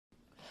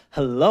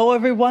Hello,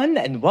 everyone,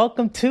 and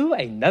welcome to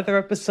another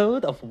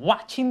episode of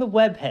Watching the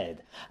Webhead.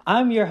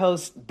 I'm your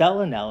host,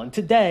 Delanel, and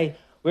today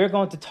we're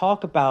going to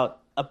talk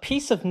about a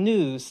piece of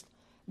news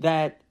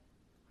that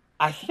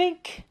I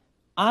think,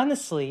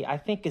 honestly,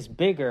 is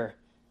bigger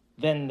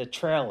than the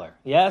trailer.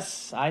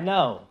 Yes, I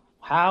know.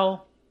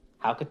 How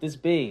could this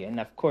be? And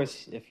of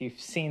course, if you've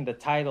seen the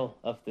title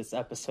of this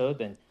episode,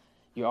 then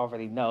you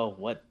already know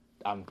what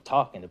I'm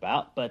talking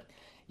about. But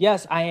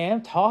yes, I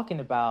am talking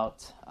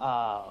about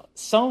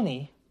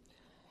Sony,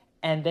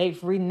 and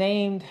they've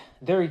renamed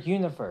their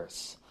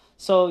universe.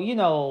 So,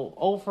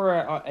 over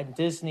at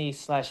Disney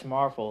slash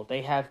Marvel,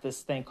 they have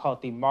this thing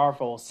called the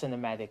Marvel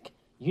Cinematic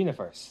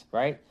Universe,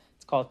 right?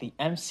 It's called the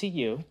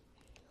MCU.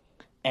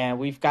 And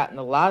we've gotten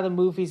a lot of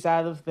movies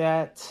out of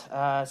that.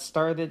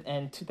 Started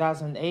in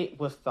 2008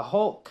 with the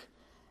Hulk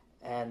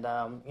and,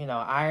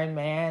 Iron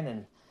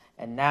Man.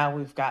 And now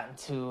we've gotten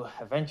to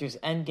Avengers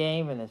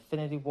Endgame and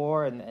Infinity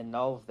War and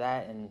all of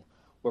that. And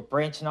we're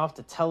branching off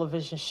to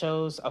television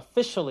shows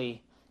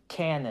officially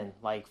canon,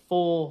 like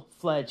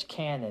full-fledged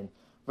canon,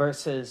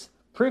 versus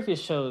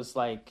previous shows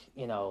like,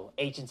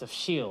 Agents of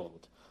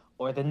S.H.I.E.L.D.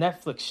 or the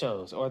Netflix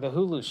shows or the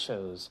Hulu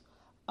shows.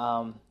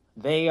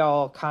 They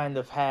all kind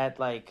of had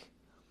like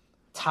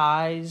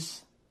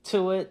ties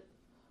to it,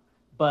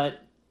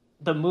 but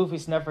the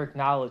movies never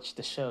acknowledged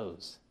the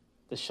shows.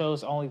 The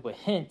shows only would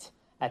hint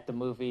at the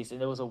movies,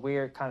 and it was a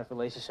weird kind of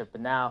relationship.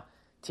 But now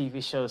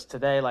TV shows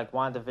today like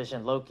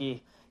WandaVision,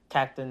 Loki,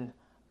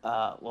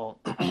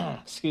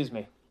 excuse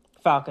me,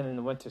 Falcon and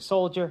the Winter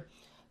Soldier,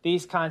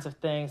 these kinds of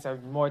things are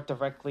more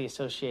directly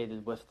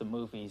associated with the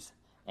movies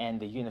and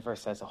the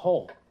universe as a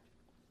whole.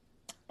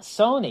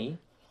 Sony,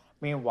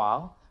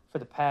 meanwhile, for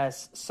the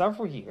past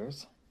several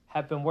years,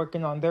 have been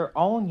working on their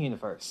own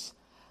universe.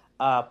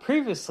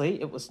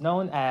 Previously, it was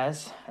known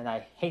as, and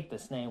I hate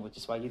this name, which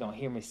is why you don't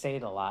hear me say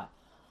it a lot,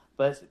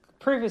 but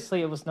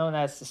previously it was known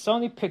as the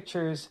Sony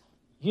Pictures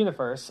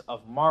Universe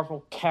of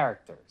Marvel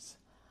Characters.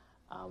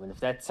 And if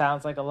that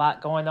sounds like a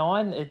lot going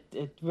on,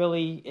 it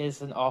really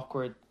is an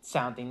awkward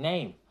sounding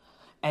name.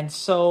 And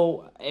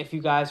so, if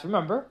you guys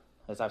remember,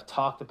 as I've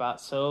talked about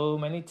so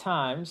many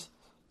times,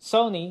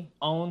 Sony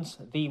owns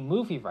the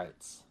movie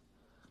rights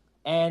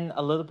and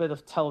a little bit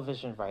of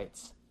television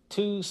rights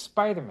to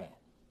Spider-Man,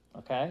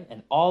 okay?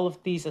 And all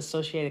of these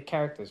associated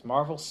characters,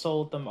 Marvel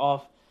sold them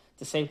off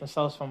to save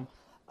themselves from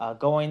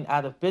going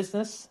out of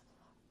business.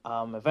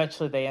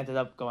 Eventually, they ended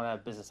up going out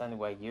of business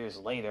anyway years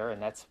later,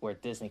 and that's where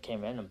Disney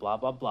came in and blah,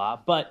 blah, blah.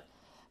 But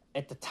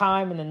at the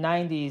time in the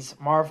 90s,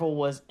 Marvel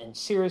was in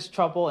serious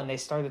trouble, and they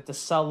started to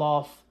sell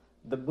off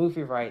the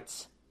movie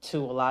rights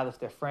to a lot of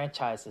their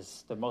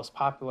franchises, the most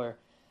popular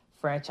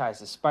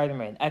franchises,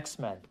 Spider-Man,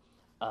 X-Men,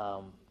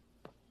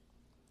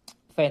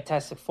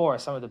 Fantastic Four,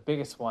 some of the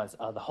biggest ones,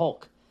 the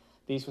Hulk.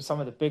 These were some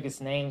of the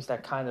biggest names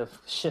that kind of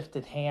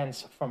shifted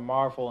hands from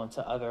Marvel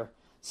into other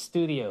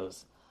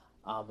studios,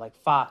 like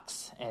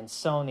Fox and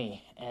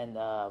Sony and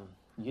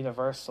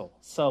Universal.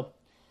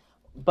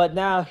 But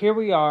now here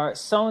we are.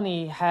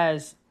 Sony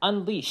has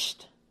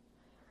unleashed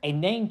a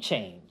name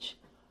change,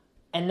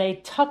 and they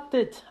tucked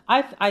it.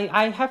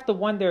 I have to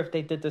wonder if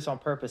they did this on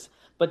purpose,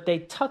 but they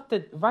tucked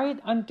it right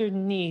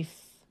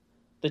underneath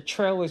the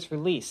trailer's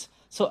release.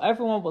 So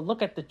everyone would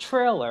look at the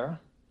trailer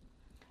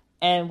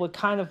and would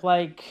kind of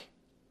like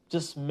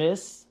just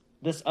miss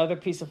this other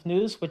piece of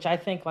news, which I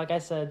think, like I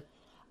said,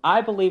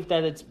 I believe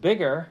that it's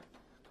bigger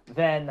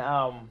than,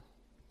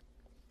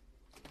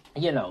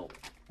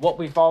 what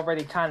we've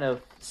already kind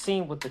of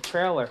seen with the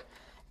trailer.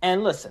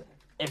 And listen,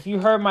 if you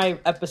heard my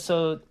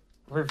episode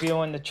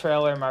reviewing the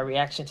trailer, my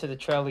reaction to the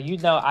trailer,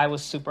 I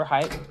was super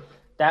hyped.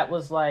 That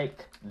was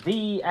like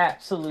the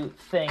absolute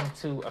thing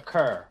to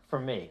occur for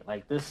me.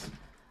 Like this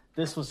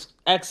was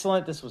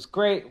excellent. This was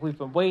great. We've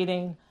been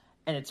waiting,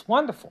 and it's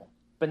wonderful.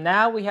 But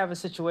now we have a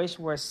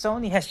situation where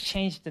Sony has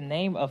changed the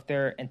name of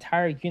their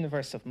entire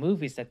universe of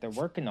movies that they're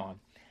working on.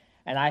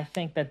 And I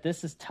think that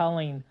this is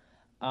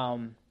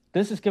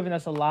this is giving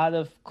us a lot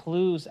of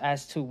clues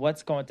as to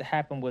what's going to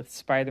happen with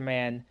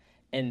Spider-Man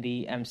in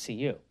the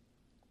MCU.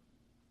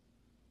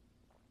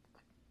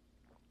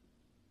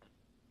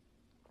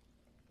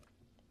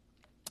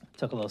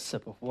 Took a little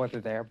sip of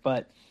water there.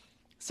 But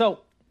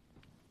so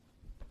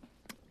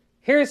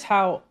here's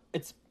how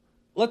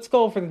let's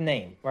go over the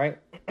name, right?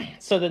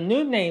 So the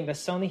new name that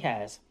Sony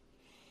has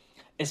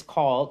is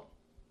called,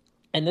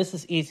 and this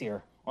is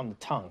easier on the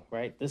tongue,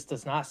 right? This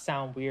does not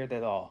sound weird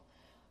at all.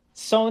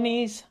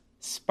 Sony's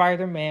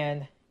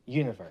Spider-Man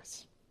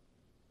Universe.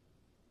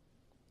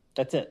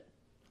 That's it.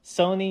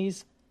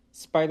 Sony's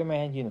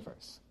Spider-Man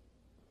Universe.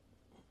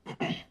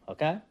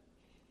 Okay?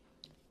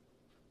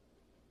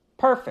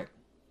 Perfect.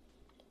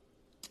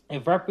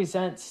 It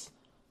represents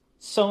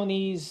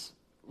Sony's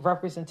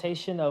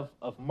representation of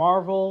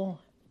Marvel.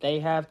 They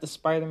have the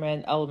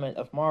Spider-Man element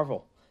of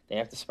Marvel. They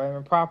have the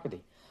Spider-Man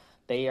property.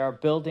 They are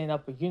building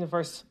up a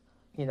universe.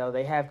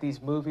 They have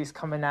these movies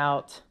coming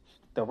out.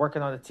 They're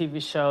working on a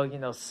TV show.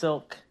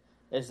 Silk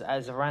is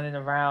running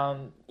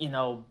around.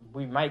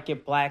 We might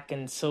get Black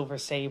and Silver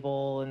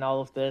Sable and all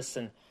of this.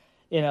 And,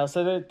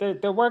 So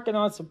they're working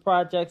on some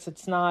projects.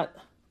 It's not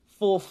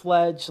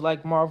full-fledged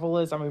like Marvel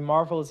is. I mean,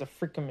 Marvel is a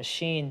freaking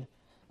machine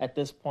at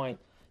this point.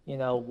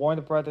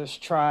 Warner Brothers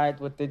tried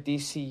with the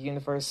DC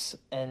universe,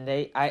 and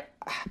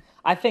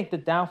I think the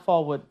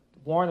downfall with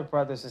Warner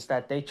Brothers is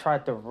that they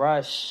tried to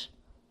rush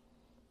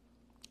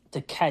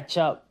to catch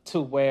up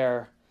to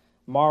where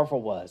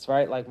Marvel was,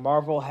 right? Like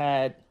Marvel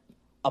had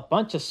a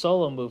bunch of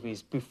solo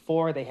movies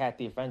before they had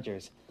the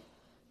Avengers.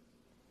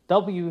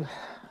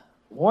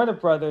 Warner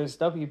Brothers,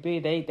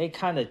 WB, they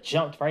kind of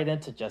jumped right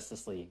into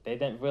Justice League. They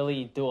didn't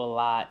really do a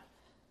lot.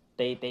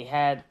 They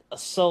had a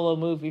solo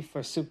movie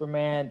for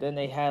Superman, then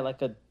they had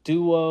like a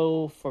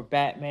duo for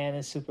Batman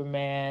and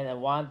Superman,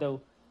 and Wonder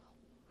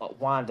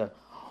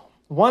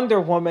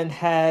Woman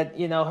had,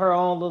 her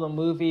own little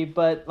movie,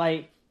 but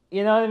like,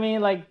 you know what I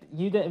mean? Like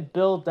you didn't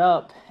build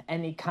up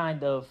any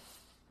kind of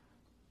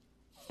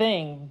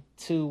thing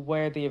to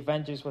where the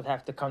Avengers would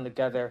have to come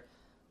together.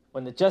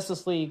 When the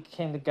Justice League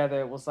came together,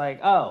 it was like,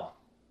 oh,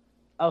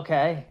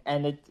 okay.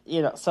 And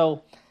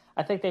so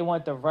I think they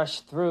wanted to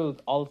rush through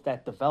all of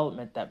that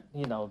development that,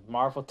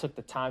 Marvel took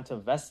the time to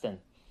invest in.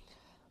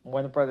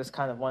 Warner Brothers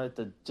kind of wanted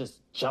to just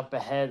jump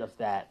ahead of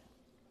that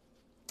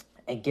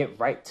and get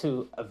right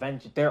to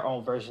their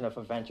own version of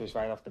Avengers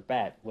right off the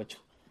bat, which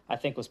I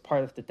think was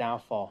part of the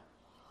downfall.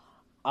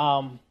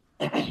 But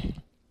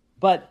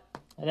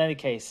in any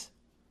case,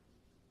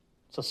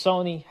 so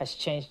Sony has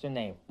changed their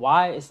name.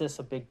 Why is this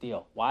a big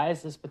deal? Why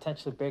is this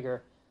potentially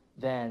bigger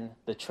than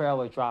the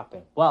trailer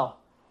dropping? Well,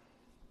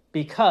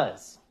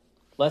 because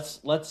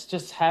let's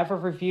just have a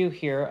review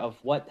here of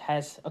what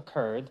has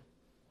occurred.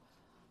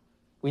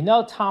 We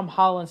know Tom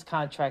Holland's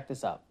contract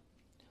is up.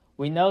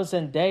 We know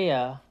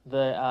Zendaya,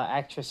 the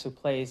actress who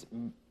plays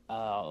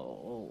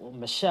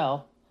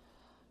Michelle,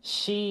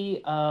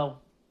 she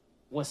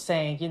was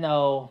saying,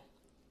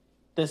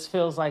 this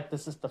feels like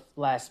this is the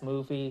last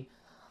movie.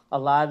 A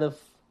lot of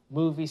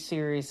movie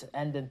series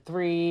end in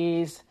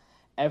threes.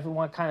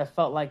 Everyone kind of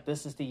felt like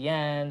this is the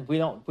end.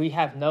 We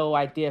have no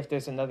idea if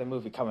there's another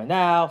movie coming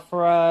out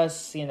for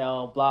us,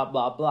 blah,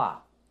 blah, blah.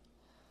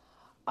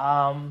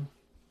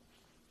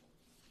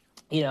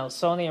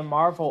 Sony and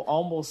Marvel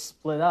almost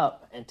split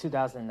up in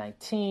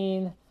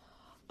 2019.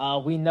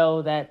 We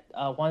know that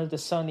one of the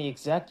Sony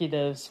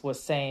executives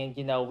was saying,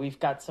 we've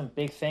got some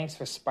big things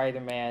for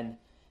Spider-Man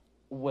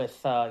with,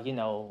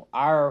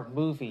 our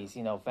movies,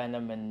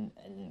 Venom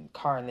and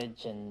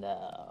Carnage and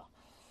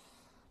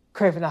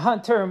Kraven the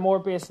Hunter and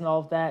Morbius and all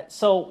of that.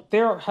 So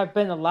there have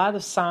been a lot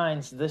of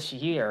signs this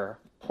year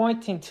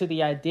pointing to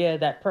the idea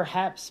that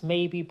perhaps,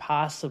 maybe,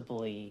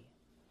 possibly,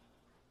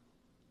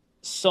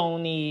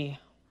 Sony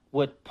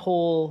would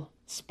pull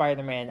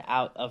Spider-Man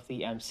out of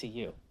the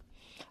MCU.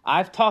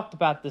 I've talked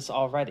about this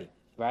already,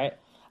 right?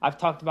 I've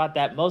talked about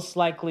that most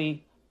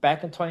likely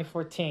back in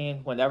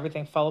 2014 when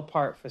everything fell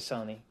apart for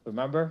Sony.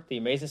 Remember? The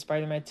Amazing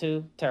Spider-Man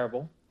 2,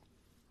 terrible.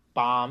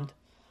 Bombed.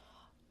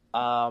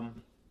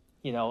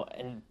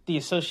 And the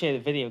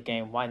associated video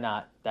game, why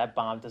not? That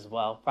bombed as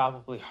well.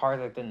 Probably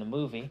harder than the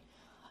movie.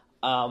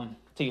 So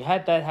you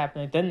had that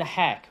happening. Then the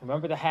hack.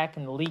 Remember the hack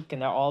and the leak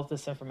and all of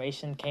this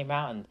information came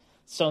out and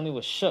Sony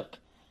was shook.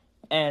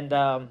 And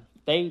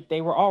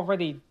they were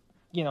already,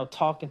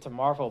 talking to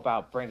Marvel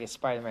about bringing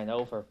Spider-Man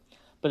over.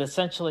 But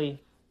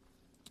essentially,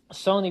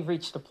 Sony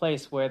reached a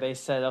place where they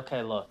said,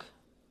 okay, look.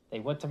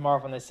 They went to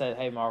Marvel and they said,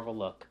 hey, Marvel,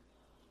 look.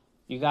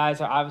 You guys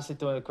are obviously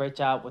doing a great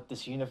job with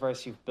this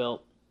universe you've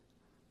built.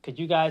 Could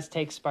you guys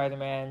take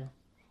Spider-Man?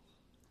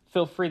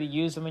 Feel free to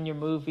use him in your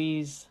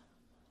movies.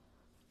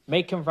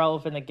 Make him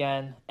relevant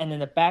again. And in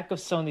the back of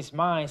Sony's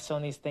mind,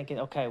 Sony's thinking,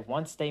 okay,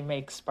 once they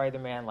make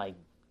Spider-Man like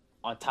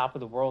on top of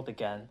the world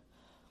again,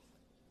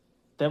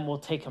 then we'll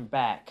take him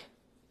back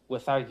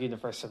with our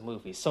universe of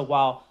movies. So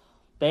while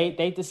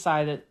they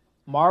decided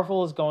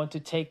Marvel is going to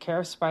take care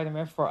of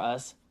Spider-Man for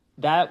us,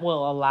 that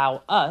will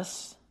allow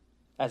us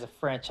as a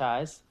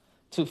franchise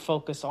to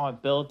focus on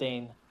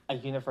building a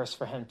universe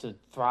for him to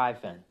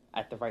thrive in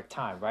at the right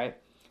time, right?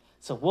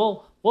 So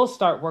we'll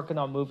start working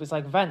on movies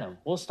like Venom.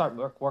 We'll start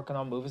working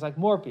on movies like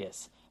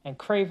Morbius and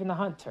Kraven the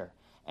Hunter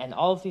and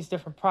all of these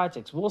different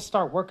projects. We'll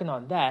start working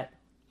on that.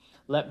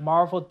 Let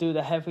Marvel do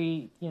the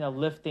heavy,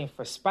 lifting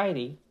for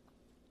Spidey,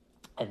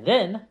 and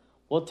then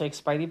we'll take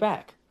Spidey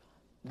back.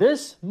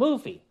 This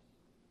movie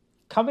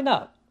coming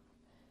up,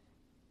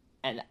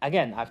 and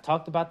again, I've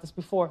talked about this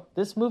before,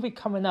 this movie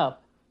coming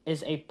up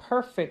is a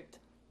perfect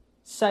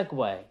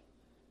segue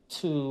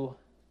to,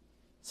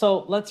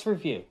 so let's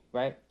review,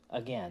 right?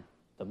 Again,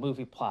 the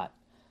movie plot.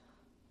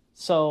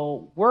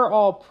 So we're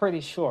all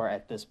pretty sure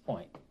at this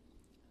point.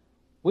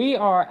 We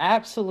are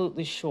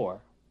absolutely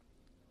sure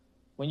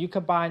when you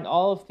combine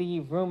all of the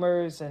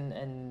rumors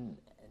and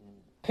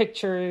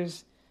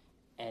pictures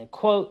and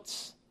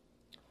quotes,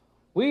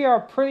 we are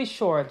pretty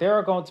sure there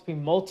are going to be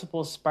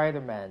multiple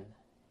Spider-Men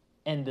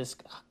in this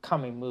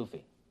coming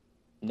movie,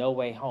 No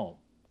Way Home.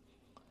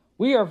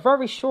 We are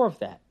very sure of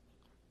that.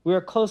 We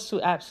are close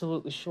to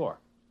absolutely sure.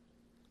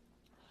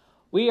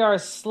 We are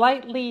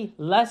slightly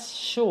less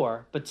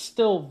sure, but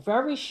still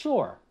very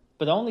sure,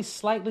 but only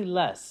slightly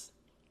less,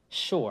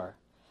 sure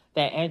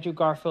that Andrew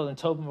Garfield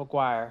and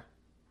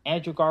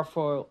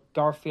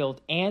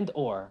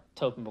or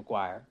Tobey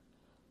Maguire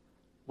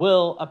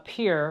will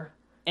appear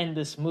in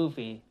this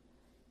movie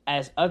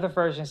as other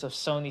versions of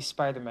Sony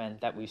Spider-Man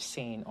that we've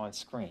seen on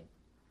screen.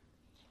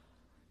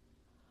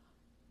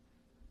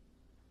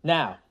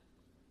 Now,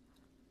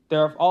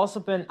 there have also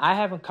been, I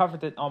haven't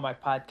covered it on my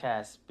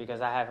podcast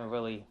because I haven't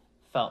really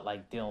felt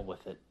like dealing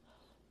with it.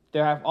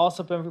 There have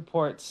also been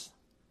reports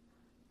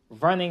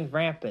running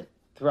rampant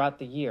throughout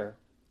the year,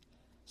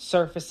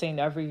 surfacing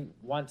every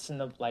once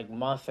in a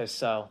month or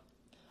so,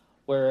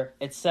 where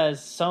it says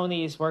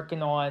Sony is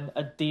working on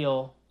a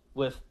deal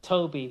with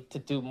Toby to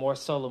do more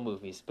solo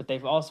movies, but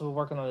they've also been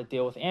working on a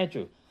deal with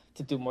Andrew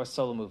to do more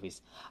solo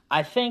movies.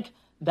 I think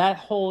that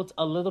holds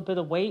a little bit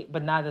of weight,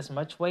 but not as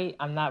much weight.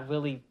 I'm not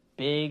really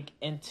big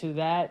into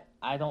that.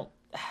 I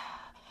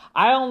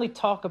only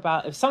talk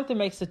about if something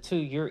makes it to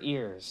your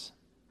ears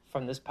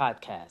from this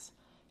podcast,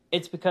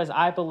 it's because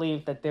I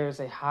believe that there's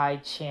a high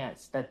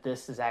chance that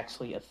this is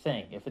actually a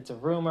thing. If it's a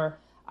rumor,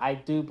 I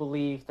do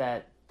believe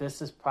that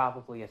this is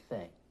probably a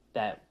thing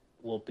that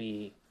will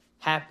be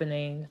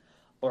happening,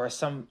 or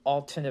some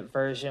alternate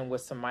version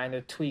with some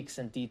minor tweaks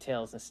and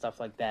details and stuff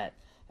like that.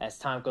 As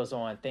time goes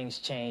on, things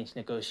change,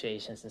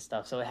 negotiations and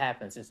stuff. So it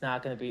happens. It's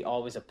not going to be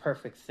always a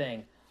perfect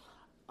thing.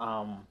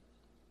 But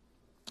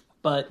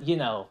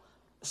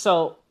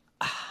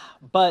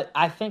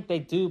I think they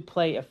do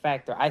play a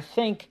factor. I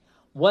think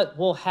what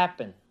will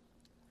happen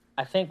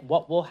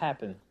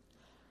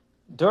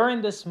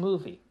during this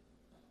movie,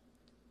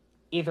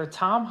 either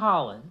Tom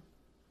Holland,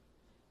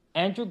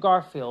 Andrew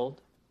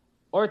Garfield,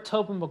 or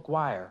Tobey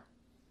Maguire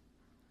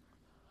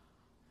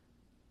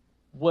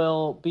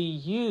will be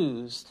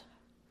used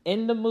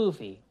in the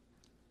movie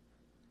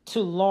to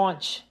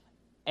launch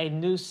a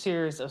new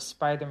series of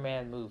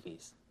Spider-Man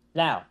movies.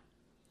 Now,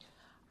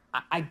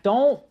 I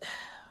don't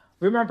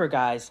remember,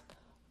 guys,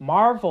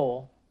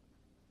 Marvel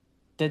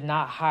did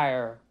not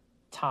hire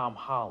Tom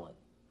Holland.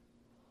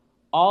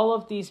 All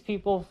of these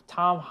people,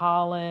 Tom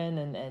Holland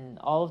and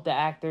all of the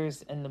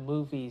actors in the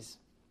movies,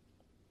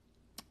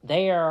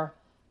 they are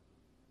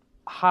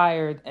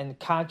hired and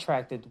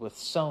contracted with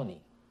Sony.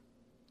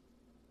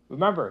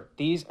 Remember,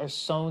 these are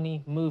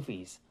Sony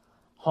movies.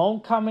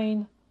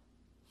 Homecoming,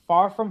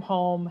 Far From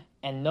Home,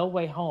 and No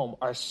Way Home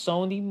are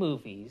Sony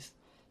movies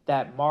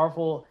that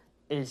Marvel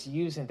is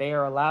using. They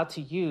are allowed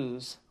to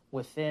use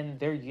within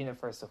their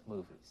universe of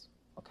movies.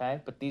 Okay?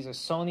 But these are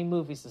Sony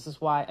movies. This is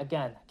why,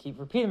 again, I keep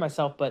repeating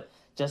myself, but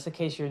just in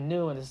case you're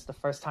new and this is the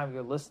first time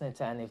you're listening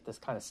to any of this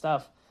kind of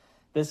stuff,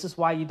 this is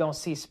why you don't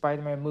see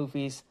Spider-Man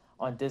movies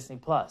on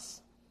Disney+. I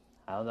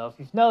don't know if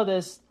you've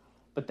noticed,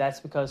 but that's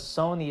because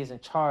Sony is in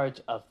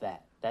charge of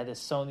that. That is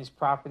Sony's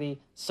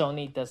property.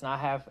 Sony does not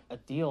have a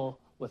deal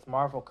with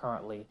Marvel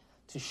currently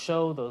to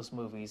show those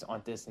movies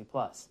on Disney+.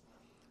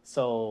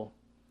 So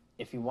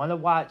if you want to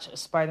watch a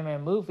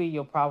Spider-Man movie,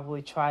 you'll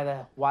probably try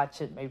to watch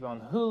it maybe on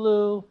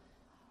Hulu.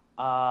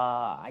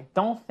 I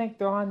don't think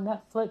they're on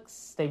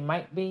Netflix. They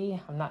might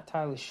be. I'm not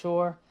entirely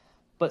sure.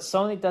 But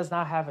Sony does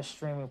not have a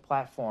streaming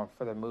platform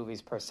for their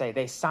movies per se.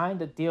 They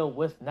signed a deal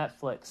with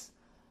Netflix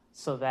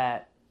so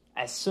that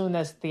as soon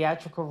as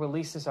theatrical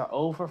releases are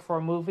over for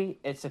a movie,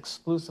 it's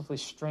exclusively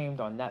streamed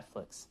on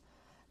Netflix.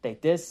 They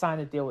did sign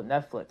a deal with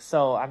Netflix.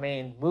 So, I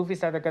mean, movies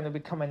that are going to be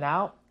coming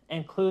out,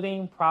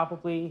 including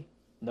probably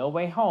No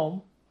Way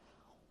Home.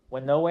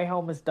 When No Way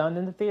Home is done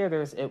in the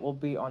theaters, it will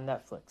be on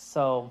Netflix.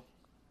 So,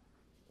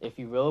 if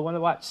you really want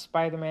to watch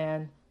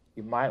Spider-Man,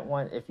 you might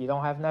want, if you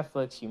don't have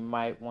Netflix, you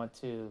might want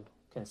to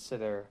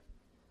consider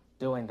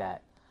doing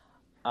that.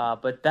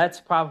 But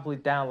that's probably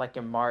down like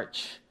in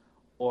March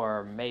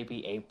or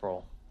maybe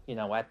April,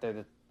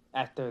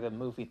 after the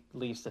movie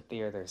leaves the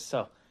theaters.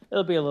 So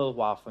it'll be a little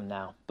while from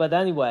now. But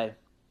anyway,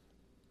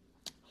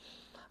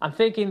 I'm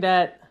thinking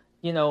that,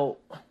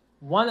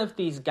 one of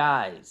these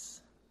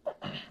guys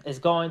is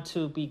going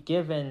to be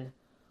given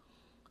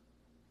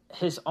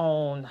his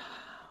own.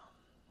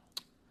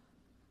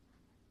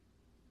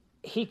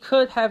 He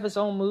could have his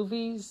own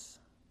movies,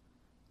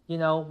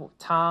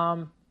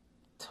 Tom,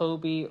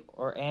 Toby,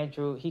 or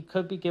Andrew. He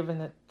could be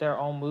given their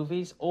own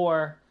movies,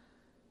 or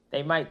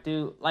they might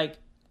do,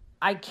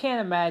 I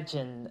can't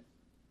imagine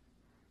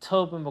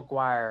Tobey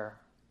Maguire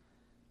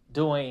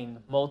doing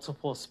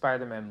multiple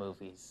Spider-Man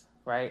movies,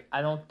 right?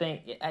 I don't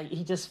think,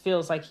 he just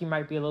feels like he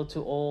might be a little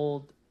too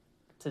old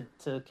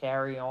to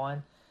carry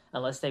on,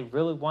 unless they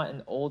really want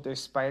an older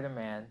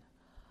Spider-Man.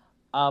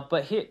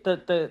 But here,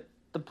 the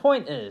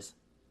point is,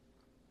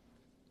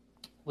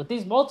 with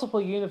these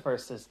multiple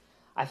universes,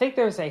 I think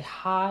there's a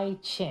high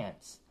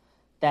chance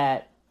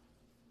that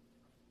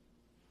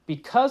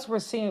because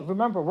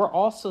we're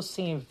also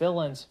seeing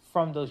villains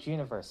from those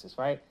universes,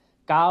 right?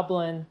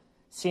 Goblin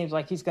seems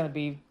like he's going to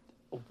be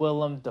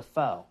Willem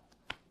Dafoe.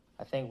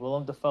 I think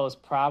Willem Dafoe is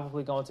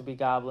probably going to be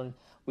Goblin.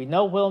 We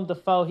know Willem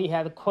Dafoe, he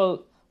had a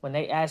quote when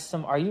they asked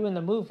him, "Are you in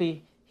the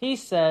movie?" He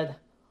said,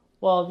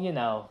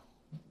 well,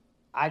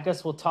 I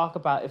guess we'll talk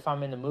about if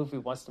I'm in the movie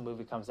once the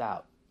movie comes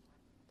out.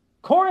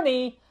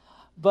 Corny,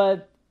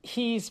 but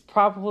he's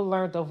probably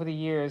learned over the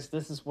years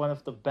this is one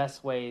of the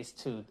best ways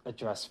to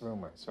address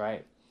rumors,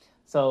 right?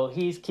 So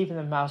he's keeping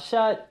his mouth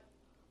shut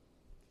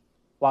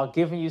while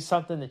giving you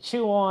something to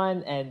chew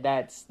on, and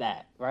that's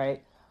that,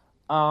 right?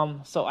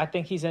 So I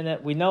think he's in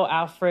it. We know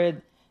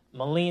Alfred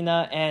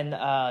Molina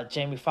and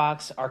Jamie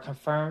Foxx are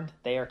confirmed.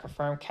 They are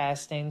confirmed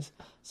castings,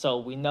 so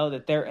we know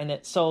that they're in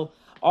it. So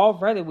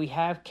already we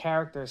have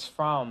characters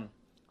from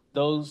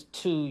those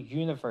two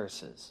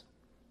universes,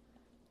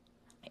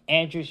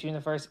 Andrew's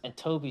universe and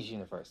Toby's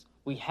universe.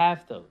 We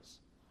have those.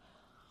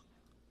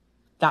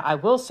 Now I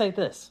will say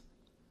this: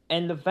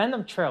 in the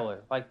Venom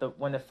trailer,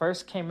 when it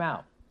first came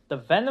out, the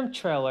Venom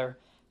trailer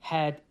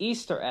had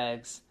Easter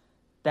eggs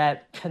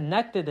that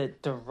connected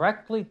it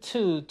directly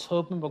to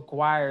Tobey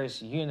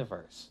Maguire's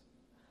universe,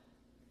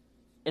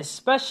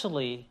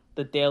 especially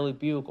the Daily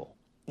Bugle.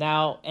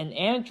 Now, in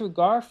Andrew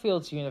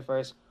Garfield's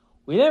universe,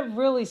 we didn't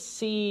really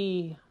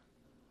see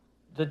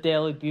the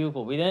Daily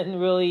Bugle. We didn't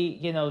really,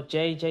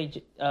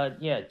 J.J.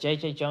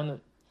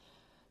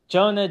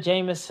 Jonah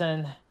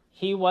Jameson.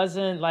 He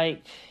wasn't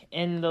like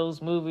in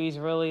those movies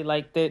really.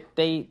 Like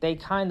they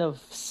kind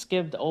of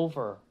skimmed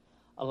over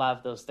a lot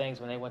of those things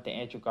when they went to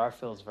Andrew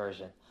Garfield's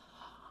version.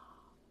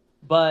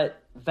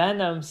 But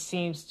Venom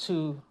seems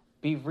to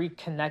be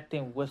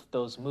reconnecting with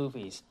those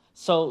movies.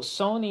 So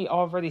Sony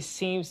already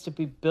seems to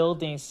be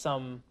building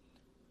some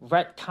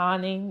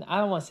retconning. I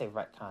don't want to say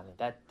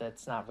retconning.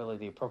 That's not really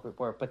the appropriate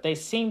word. But they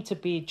seem to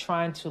be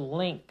trying to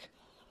link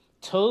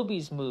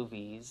Tobey's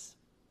movies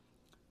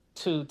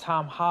to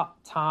Tom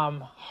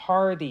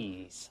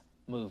Hardy's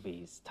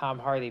movies. Tom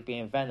Hardy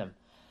being Venom.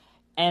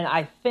 And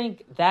I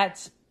think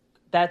that's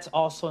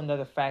also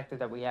another factor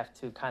that we have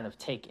to kind of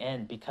take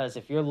in, because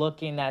if you're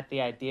looking at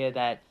the idea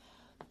that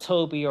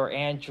Tobey or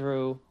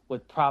Andrew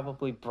would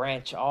probably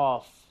branch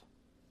off,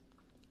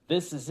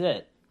 this is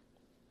it.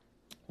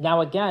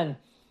 Now again,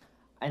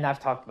 and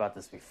I've talked about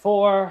this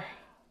before,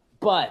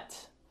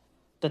 but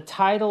the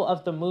title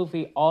of the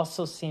movie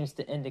also seems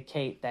to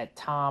indicate that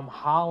Tom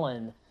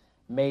Holland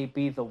may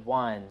be the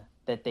one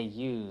that they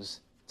use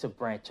to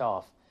branch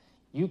off.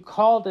 You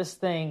call this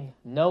thing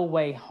No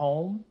Way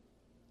Home,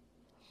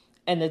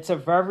 and it's a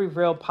very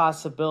real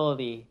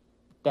possibility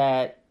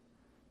that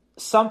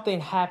something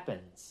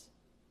happens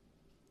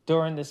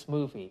during this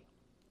movie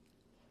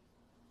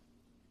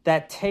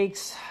that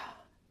takes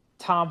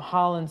Tom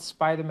Holland's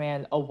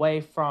Spider-Man away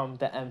from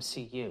the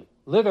MCU.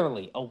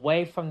 Literally,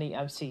 away from the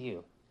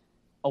MCU.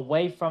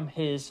 Away from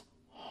his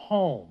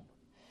home.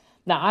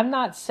 Now, I'm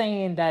not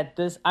saying that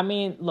this... I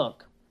mean,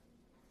 look.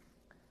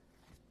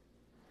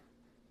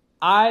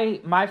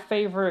 My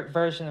favorite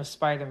version of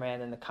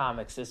Spider-Man in the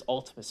comics is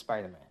Ultimate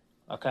Spider-Man.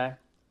 Okay?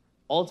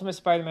 Ultimate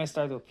Spider-Man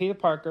started with Peter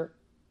Parker,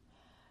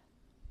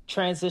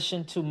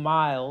 transitioned to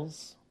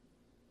Miles,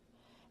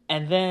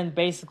 and then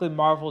basically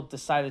Marvel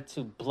decided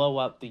to blow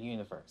up the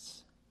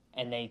universe.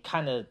 And they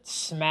kind of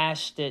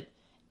smashed it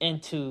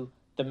into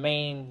the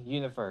main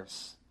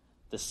universe,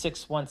 the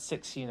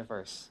 616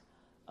 universe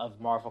of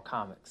Marvel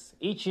Comics.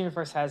 Each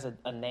universe has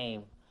a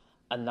name,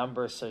 a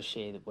number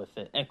associated with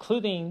it,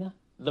 including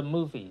the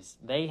movies.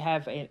 They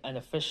have an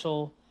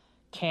official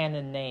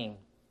canon name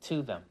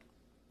to them.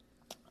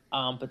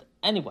 But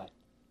anyway,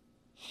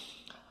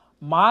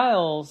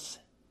 Miles,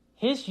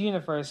 his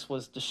universe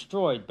was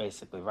destroyed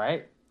basically,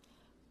 right?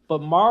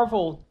 But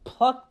Marvel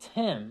plucked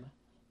him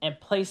and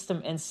placed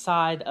him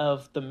inside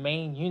of the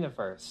main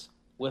universe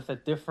with a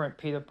different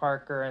Peter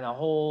Parker and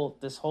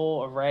this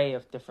whole array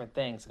of different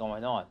things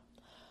going on.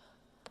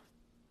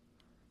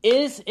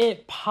 Is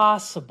it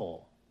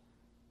possible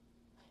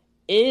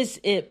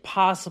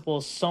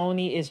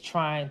Sony is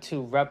trying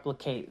to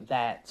replicate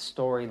that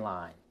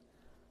storyline?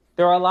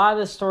 There are a lot of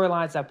the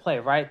storylines at play,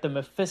 right? The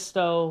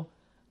Mephisto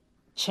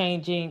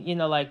changing,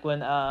 like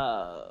when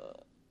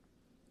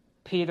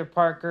Peter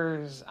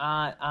Parker's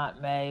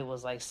Aunt May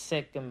was like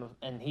sick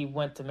and he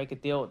went to make a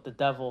deal with the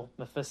devil,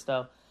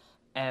 Mephisto.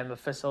 And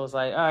Mephisto was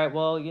like, all right,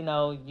 well,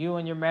 you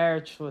and your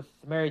marriage with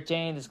Mary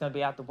Jane is going to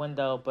be out the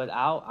window, but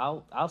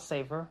I'll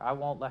save her. I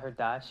won't let her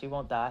die. She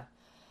won't die.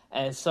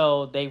 And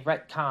so they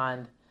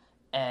retconned,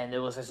 and it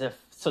was as if,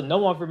 so no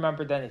one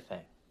remembered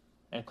anything,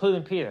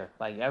 including Peter.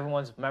 Like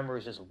everyone's memory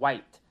is just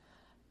wiped.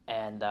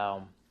 And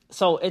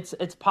so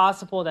it's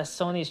possible that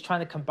Sony is trying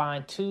to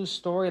combine two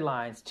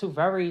storylines, two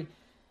very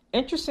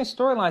interesting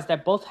storylines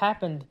that both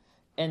happened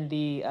in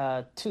the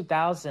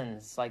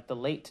 2000s, like the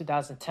late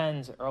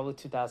 2010s, early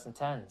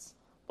 2010s.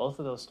 Both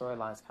of those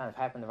storylines kind of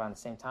happened around the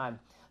same time.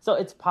 So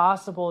it's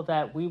possible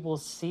that we will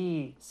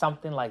see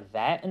something like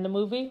that in the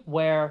movie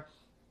where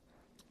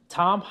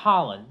Tom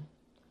Holland,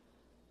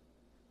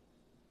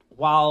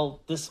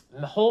 while this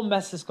whole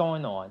mess is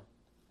going on,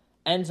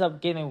 ends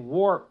up getting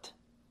warped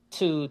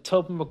to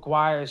Tobey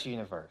Maguire's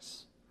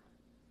universe.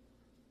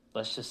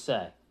 Let's just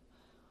say.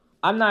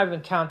 I'm not even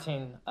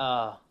counting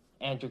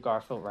Andrew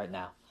Garfield right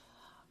now.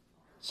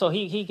 So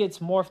he gets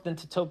morphed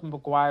into Tobey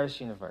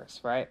Maguire's universe,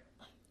 right?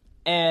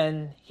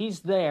 And he's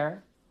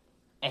there,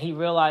 and he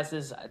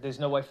realizes there's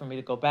no way for me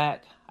to go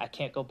back. I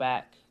can't go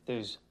back.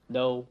 There's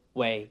no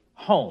way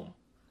home.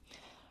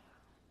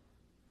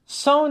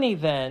 Sony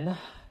then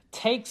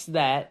takes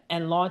that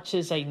and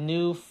launches a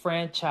new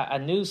franchise, a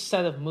new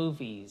set of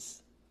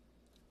movies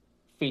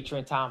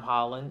featuring Tom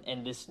Holland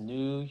in this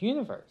new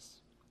universe,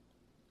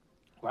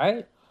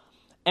 right?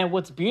 And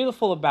what's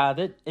beautiful about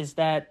it is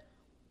that,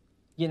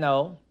 you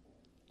know,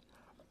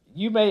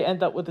 you may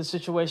end up with a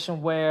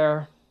situation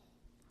where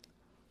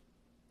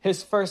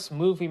his first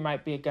movie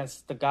might be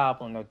against the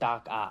Goblin or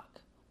Doc Ock,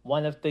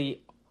 one of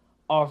the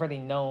already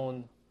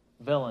known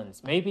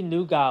villains, maybe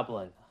New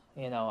Goblin.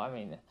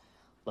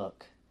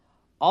 Look,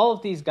 all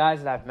of these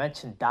guys that I've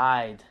mentioned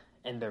died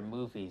in their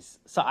movies.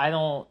 So I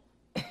don't,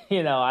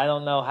 I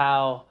don't know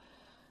how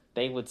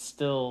they would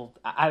still,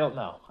 I don't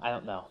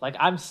know. Like,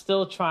 I'm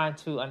still trying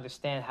to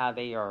understand how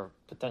they are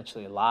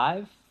potentially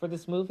alive for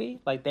this movie.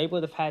 Like, they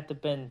would have had to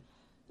been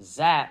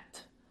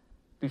zapped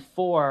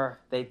before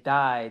they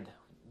died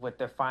with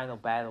their final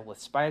battle with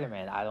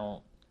Spider-Man. I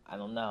don't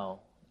know.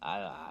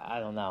 I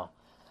don't know.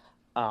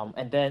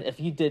 And then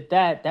if you did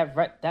that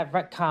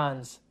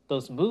retcons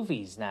those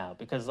movies now,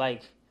 because,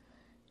 like,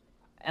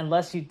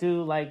 unless you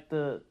do like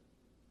the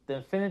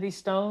Infinity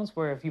Stones,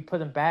 where if you put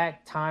them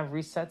back, time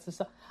resets and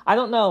stuff. I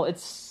don't know.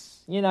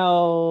 It's,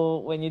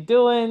 when you're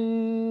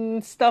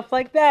doing stuff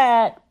like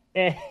that,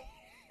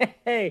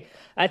 hey,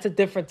 that's a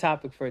different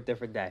topic for a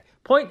different day.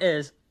 Point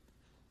is,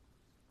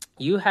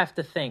 you have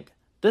to think,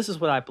 this is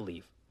what I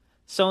believe.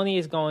 Sony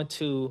is going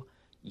to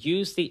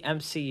use the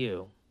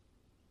MCU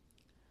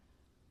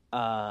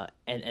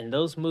and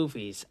those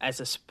movies as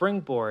a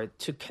springboard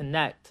to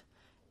connect.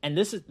 And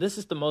this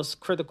is the most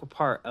critical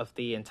part of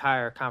the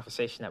entire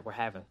conversation that we're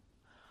having.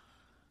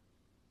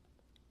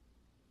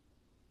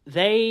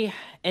 They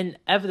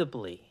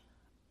inevitably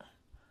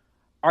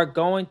are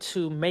going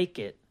to make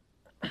it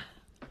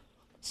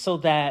so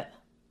that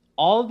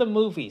all of the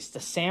movies, the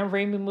Sam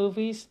Raimi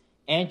movies,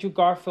 Andrew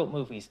Garfield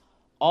movies,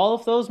 all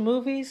of those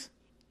movies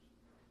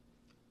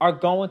are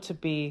going to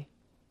be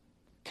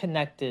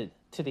connected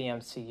to the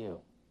MCU.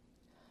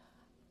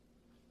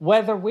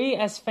 Whether we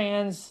as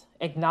fans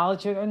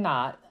acknowledge it or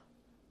not,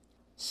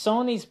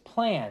 Sony's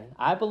plan,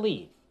 I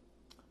believe,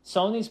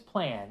 Sony's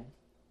plan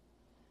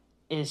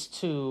is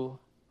to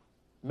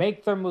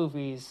make their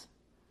movies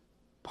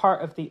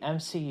part of the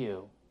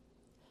MCU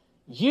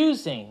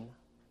using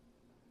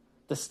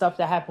the stuff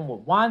that happened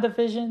with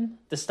WandaVision,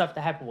 the stuff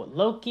that happened with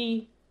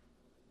Loki,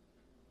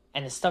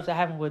 and the stuff that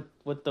happened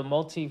with the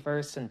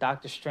multiverse and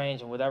Doctor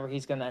Strange and whatever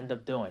he's going to end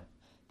up doing.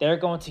 They're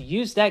going to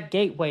use that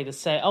gateway to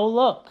say, oh,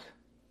 look,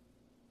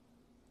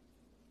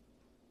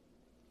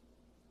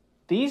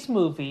 these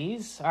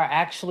movies are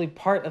actually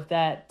part of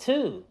that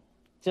too,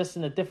 just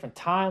in a different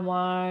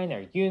timeline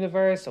or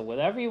universe or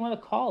whatever you want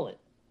to call it.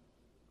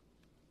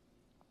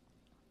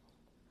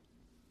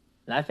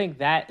 And I think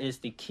that is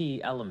the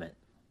key element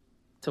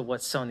to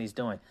what Sony's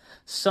doing.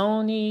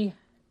 Sony,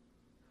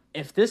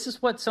 if this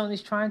is what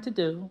Sony's trying to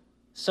do,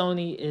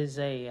 Sony is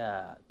they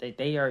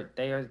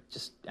are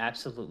just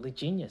absolutely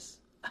genius,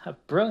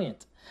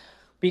 brilliant,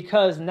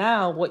 because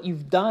now what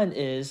you've done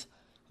is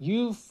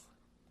you've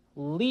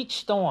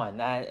leached on.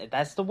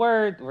 That's the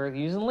word we're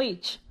using,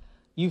 leech.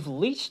 You've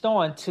leached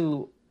on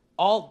to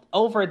all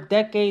over a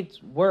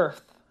decade's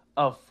worth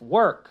of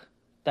work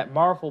that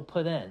Marvel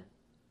put in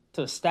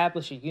to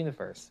establish a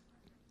universe.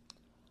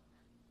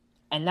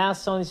 And now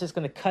Sony's just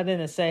going to cut in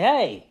and say,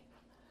 hey,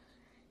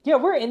 yeah,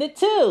 we're in it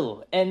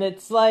too. And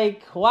it's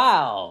like,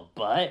 wow,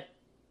 but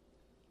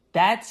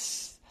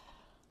that's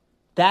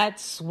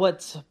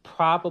what's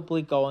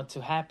probably going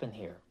to happen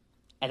here.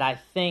 And I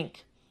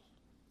think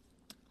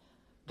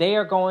they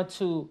are going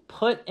to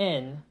put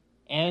in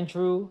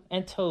Andrew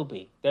and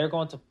Toby. They're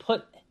going to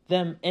put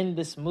them in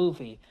this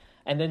movie.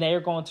 And then they are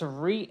going to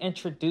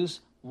reintroduce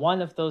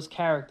one of those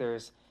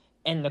characters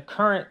in the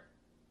current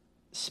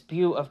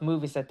spew of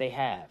movies that they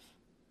have.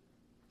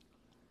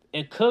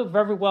 It could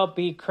very well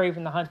be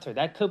Kraven the Hunter.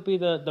 That could be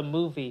the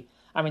movie.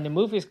 I mean, the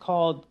movie is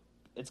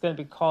it's going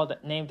to be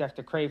named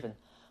after Kraven.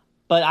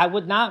 But I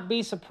would not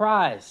be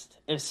surprised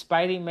if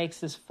Spidey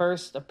makes his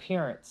first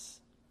appearance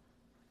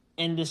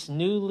in this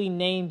newly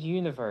named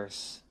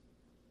universe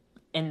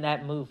in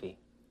that movie.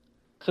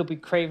 Could be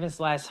Kraven's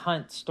Last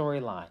Hunt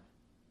storyline.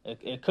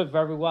 It could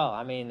very well.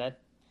 I mean,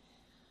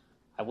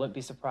 I wouldn't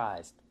be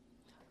surprised.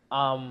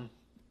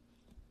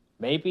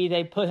 Maybe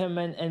they put him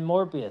in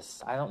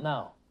Morbius. I don't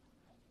know.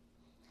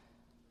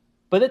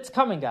 But it's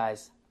coming,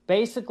 guys.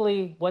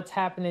 Basically, what's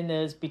happening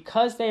is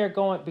because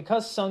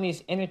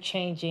Sony's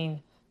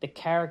interchanging the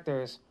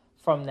characters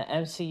from the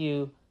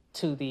MCU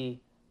to the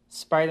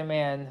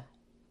Spider-Man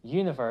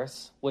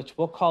universe, which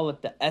we'll call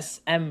it the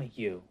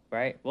SMU,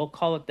 right? We'll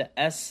call it the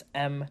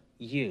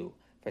SMU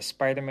for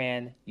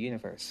Spider-Man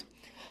universe.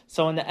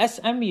 So in the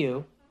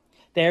SMU,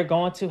 they're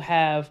going to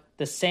have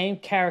the same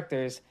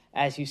characters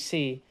as you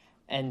see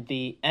in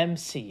the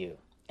MCU.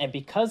 And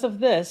because of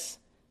this,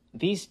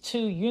 these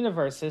two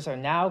universes are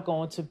now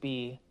going to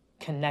be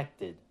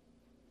connected.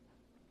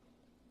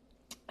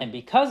 And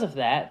because of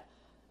that,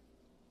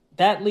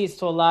 that leads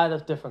to a lot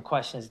of different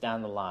questions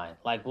down the line.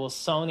 Like, will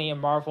Sony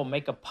and Marvel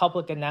make a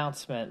public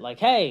announcement like,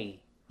 hey,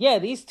 yeah,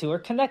 these two are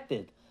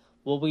connected?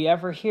 Will we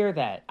ever hear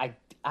that?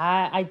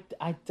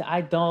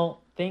 I don't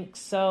think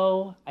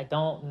so. I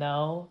don't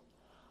know.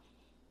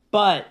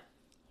 But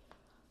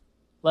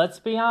let's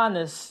be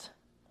honest.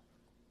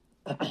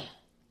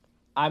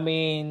 I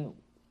mean,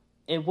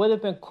 it would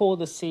have been cool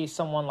to see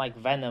someone like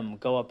Venom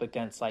go up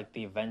against like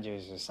the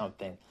Avengers or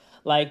something.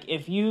 Like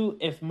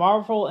if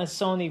Marvel and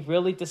Sony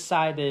really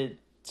decided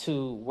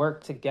to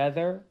work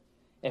together,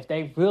 if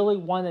they really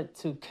wanted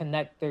to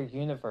connect their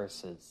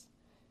universes.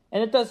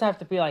 And it doesn't have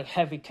to be like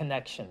heavy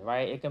connection,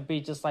 right? It can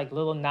be just like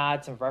little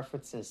nods and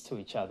references to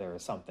each other or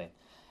something.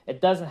 It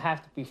doesn't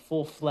have to be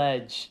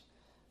full-fledged,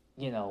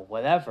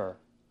 whatever.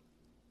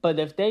 But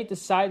if they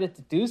decided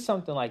to do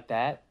something like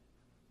that,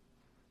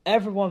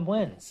 everyone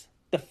wins.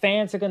 The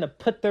fans are going to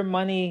put their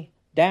money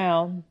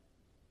down.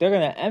 They're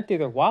going to empty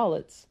their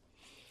wallets.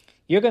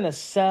 You're going to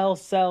sell,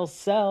 sell,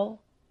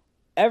 sell.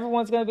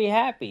 Everyone's going to be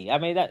happy. I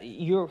mean,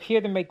 you're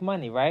here to make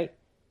money, right?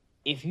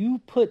 If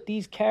you put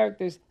these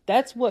characters,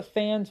 that's what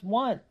fans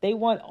want. They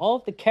want all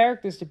of the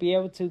characters to be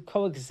able to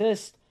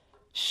coexist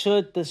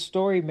should the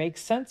story make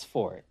sense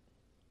for it.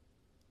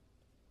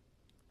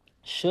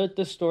 Should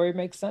the story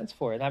make sense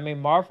for it? I mean,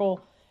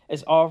 Marvel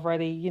is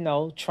already,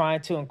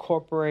 trying to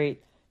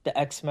incorporate the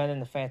X-Men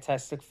and the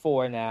Fantastic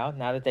Four now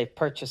that they've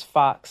purchased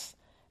Fox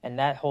and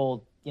that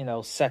whole,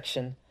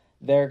 section.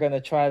 They're going to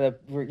try to,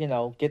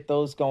 get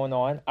those going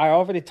on. I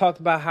already talked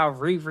about how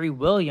Riri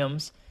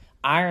Williams,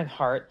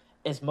 Ironheart,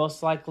 is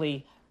most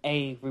likely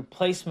a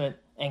replacement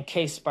in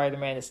case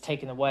Spider-Man is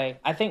taken away.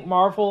 I think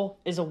Marvel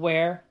is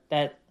aware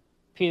that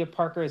Peter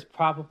Parker is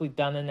probably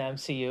done in the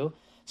MCU.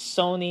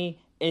 Sony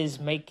is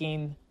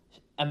making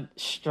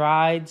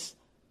strides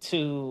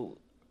to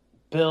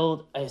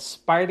build a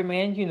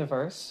Spider-Man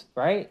universe,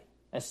 right?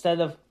 Instead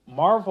of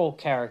Marvel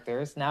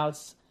characters, now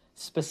it's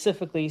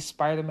specifically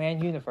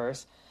Spider-Man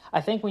universe.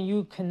 I think when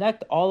you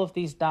connect all of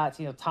these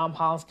dots, Tom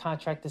Holland's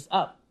contract is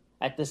up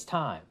at this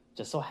time.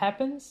 Just so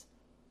happens,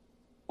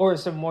 or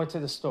is there more to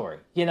the story?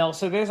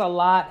 So there's a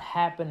lot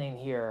happening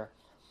here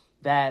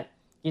that,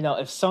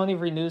 if Sony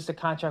renews the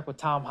contract with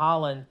Tom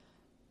Holland,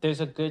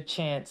 there's a good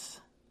chance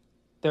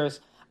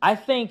I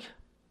think,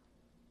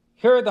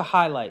 here are the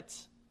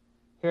highlights.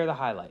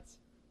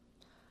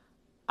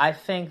 I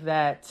think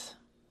that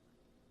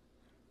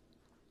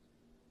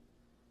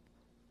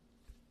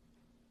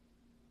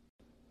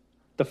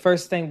the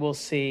first thing we'll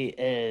see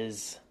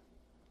is,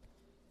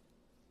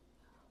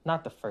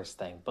 not the first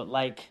thing, but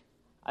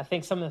I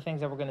think some of the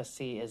things that we're going to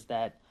see is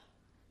that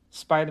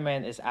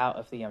Spider-Man is out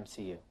of the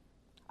MCU.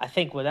 I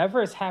think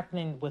whatever is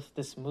happening with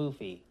this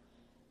movie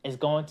is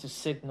going to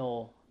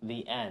signal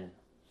the end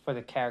for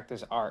the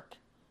character's arc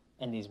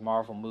in these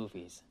Marvel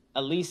movies,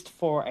 at least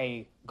for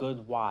a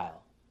good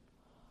while.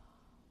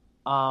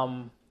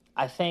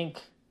 I think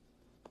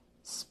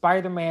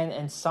Spider-Man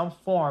in some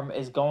form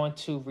is going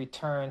to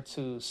return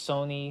to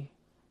Sony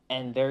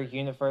and their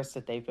universe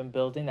that they've been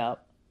building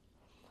up.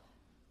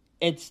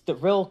 The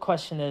real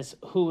question is,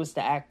 who is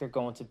the actor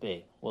going to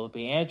be? Will it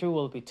be Andrew?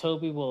 Will it be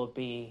Tobey? Will it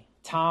be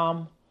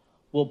Tom?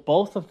 Will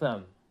both of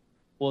them?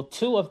 Will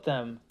two of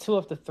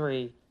the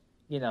three,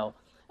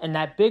 and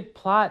that big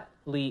plot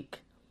leak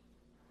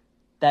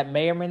that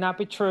may or may not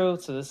be true,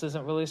 so this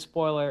isn't really a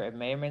spoiler, it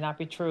may or may not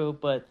be true,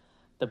 but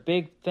the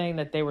big thing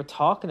that they were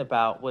talking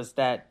about was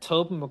that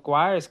Tobey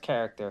Maguire's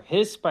character,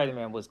 his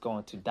Spider-Man, was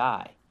going to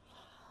die.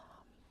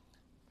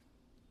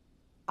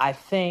 I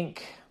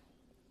think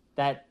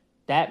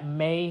that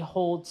may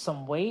hold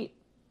some weight.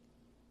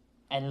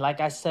 And like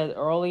I said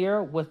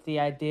earlier, with the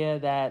idea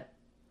that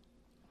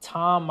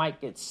Tom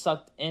might get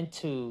sucked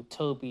into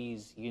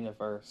Tobey's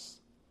universe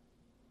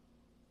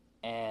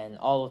and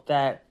all of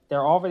that,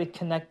 they're already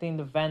connecting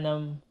the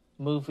Venom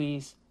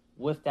movies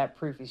with that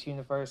previous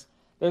universe.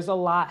 There's a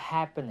lot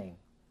happening.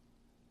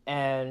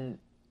 And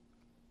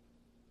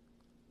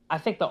I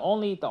think the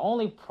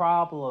only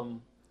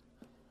problem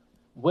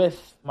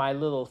with my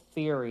little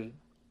theory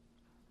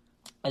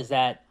is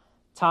that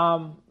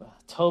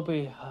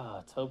Tobey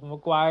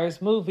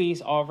Maguire's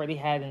movies already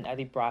had an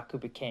Eddie Brock who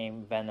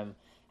became Venom,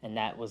 and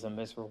that was a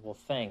miserable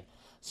thing.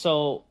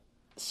 So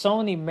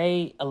Sony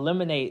may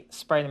eliminate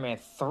Spider-Man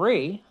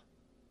 3.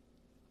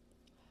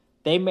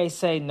 They may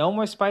say no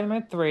more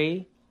Spider-Man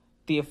 3.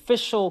 The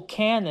official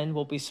canon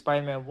will be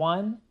Spider-Man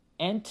 1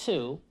 and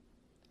 2,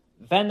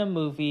 Venom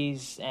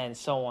movies, and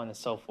so on and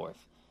so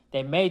forth.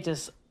 They may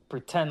just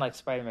pretend like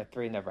Spider-Man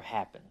 3 never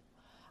happened.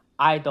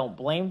 I don't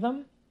blame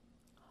them.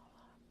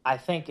 I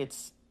think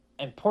it's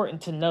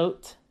important to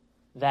note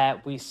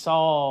that we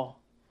saw,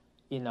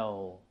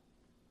 the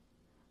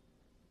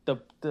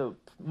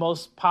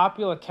most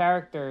popular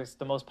characters,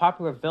 the most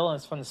popular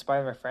villains from the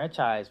Spider-Man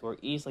franchise were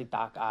easily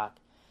Doc Ock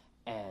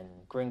and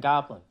Green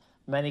Goblin.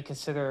 Many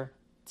consider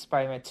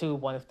Spider-Man 2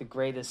 one of the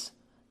greatest,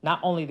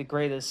 not only the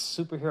greatest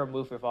superhero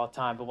movie of all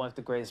time, but one of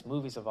the greatest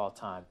movies of all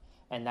time.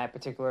 And that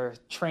particular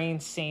train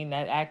scene,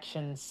 that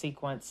action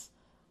sequence,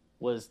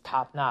 was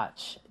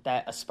top-notch.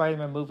 That a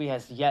Spider-Man movie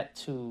has yet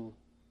to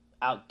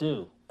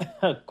outdo,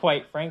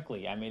 quite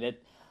frankly. I mean,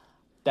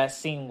 that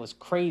scene was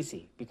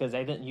crazy because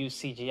they didn't use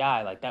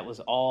CGI. Like, that was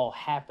all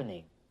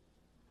happening.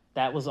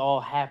 that was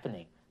all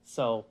happening.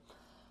 So,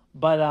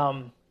 but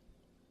I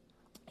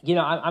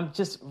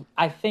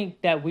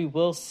think that we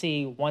will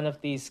see one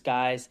of these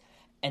guys,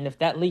 and if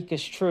that leak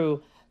is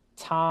true,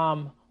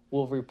 Tom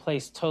will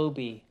replace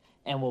Toby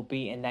and will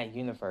be in that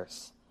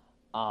universe.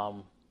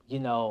 Um,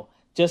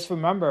 just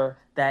remember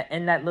that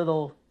in the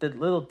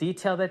little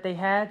detail that they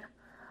had,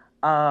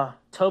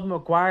 Tobey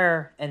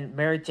Maguire and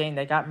Mary Jane,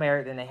 they got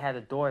married and they had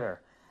a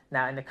daughter.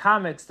 Now in the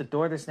comics, the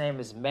daughter's name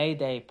is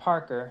Mayday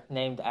Parker,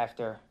 named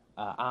after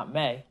Aunt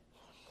May.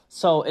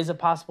 So is it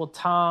possible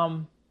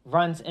Tom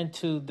runs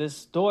into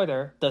this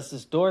daughter? Does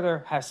this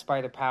daughter have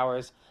spider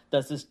powers?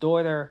 Does this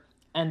daughter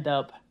end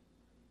up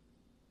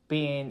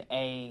being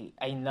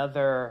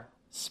another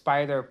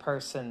spider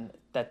person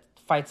that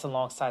fights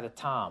alongside of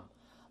Tom?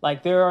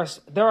 Like there are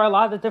a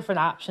lot of different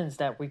options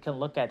that we can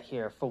look at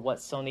here for what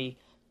Sony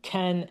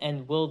can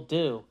and will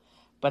do,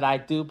 but I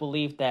do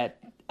believe that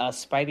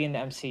Spidey in the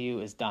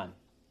MCU is done.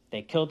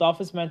 They killed off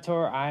his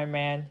mentor, Iron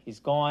Man. He's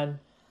gone.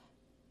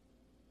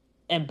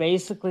 And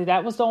basically,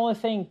 that was the only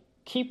thing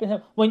keeping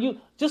him. When you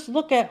just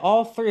look at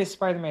all three of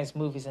Spider-Man's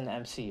movies in the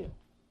MCU,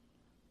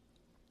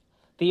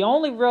 the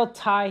only real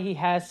tie he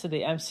has to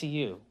the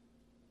MCU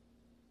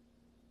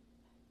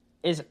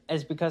is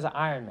because of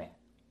Iron Man,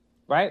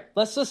 right?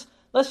 Let's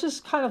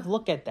just kind of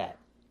look at that.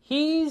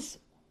 He's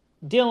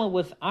dealing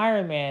with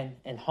Iron Man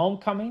in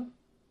Homecoming,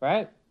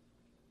 right?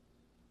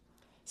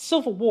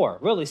 Civil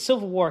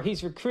War.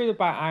 He's recruited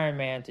by Iron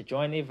Man to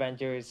join the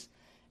Avengers.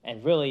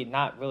 And really,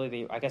 not really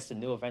the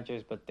new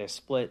Avengers, but they're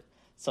split.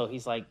 So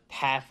he's like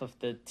half of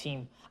the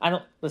team.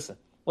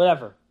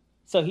 Whatever.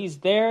 So he's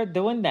there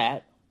doing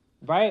that,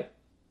 right?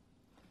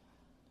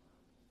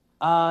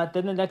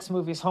 Then the next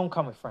movie is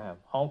Homecoming for him.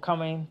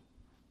 Homecoming,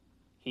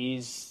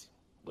 he's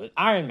with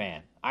Iron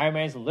Man. Iron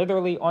Man's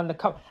literally on the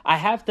cover. I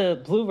have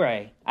the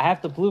Blu-ray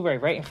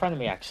right in front of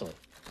me, actually.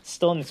 It's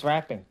still in its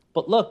wrapping.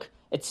 But look,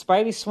 it's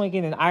Spidey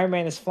swinging and Iron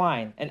Man is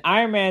flying. And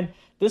Iron Man,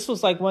 this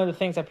was like one of the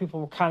things that people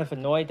were kind of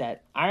annoyed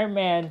at. Iron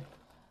Man,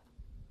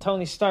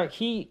 Tony Stark,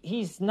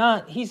 he's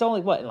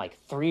only in like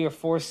 3 or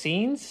 4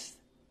 scenes,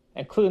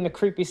 including the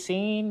creepy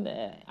scene.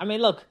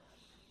 Look,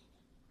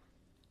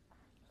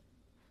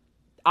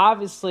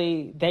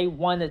 obviously they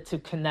wanted to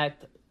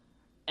connect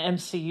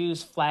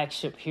MCU's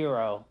flagship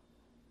hero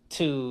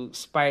to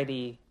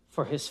Spidey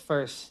for his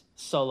first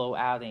solo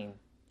outing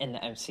in the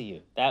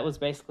MCU. That was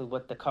basically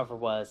what the cover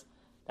was.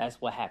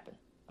 That's what happened.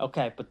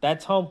 Okay, but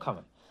that's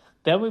Homecoming.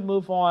 Then we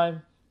move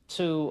on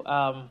to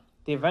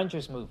the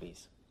Avengers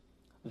movies.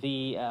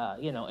 The,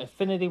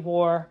 Infinity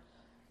War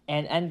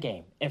and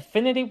Endgame.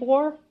 Infinity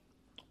War,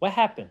 what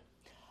happened?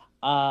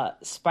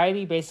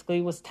 Spidey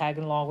basically was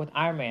tagging along with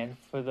Iron Man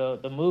for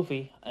the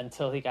movie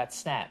until he got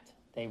snapped.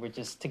 They were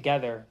just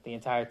together the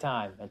entire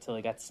time until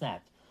he got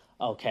snapped.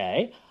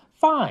 Okay,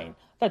 fine.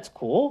 That's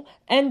cool.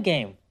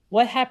 Endgame.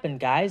 What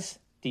happened, guys?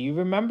 Do you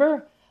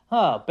remember?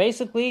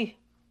 Basically,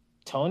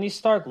 Tony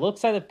Stark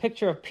looks at a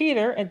picture of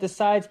Peter and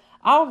decides,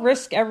 I'll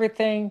risk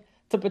everything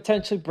to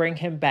potentially bring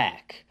him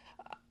back.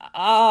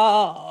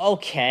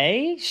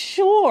 Okay,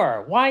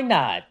 sure. Why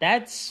not?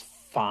 That's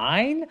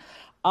fine.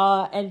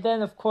 And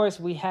then, of course,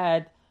 we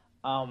had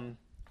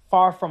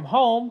Far From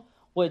Home,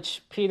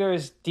 which Peter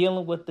is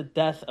dealing with the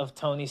death of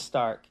Tony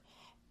Stark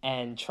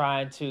and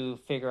trying to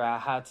figure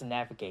out how to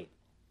navigate.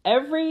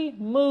 Every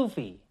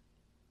movie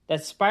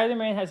that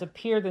Spider-Man has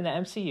appeared in the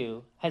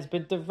MCU has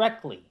been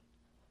directly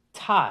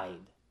tied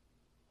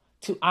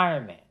to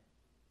Iron Man.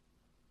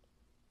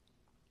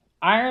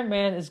 Iron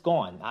Man is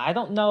gone. I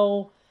don't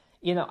know,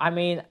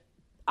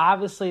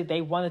 obviously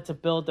they wanted to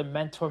build a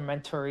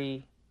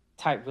mentor-mentoree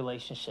type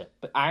relationship,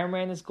 but Iron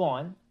Man is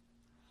gone.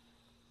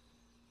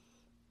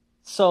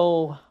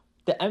 So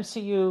the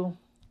MCU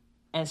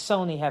and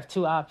Sony have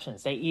two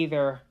options. They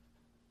either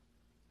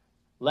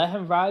let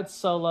him ride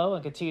solo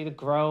and continue to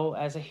grow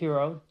as a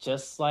hero,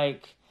 just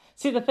like...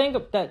 See, the thing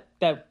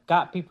that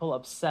got people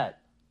upset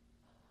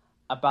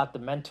about the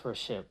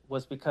mentorship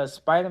was because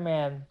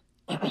Spider-Man,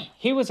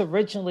 he was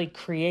originally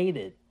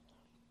created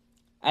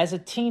as a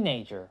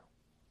teenager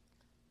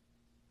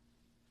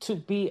to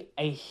be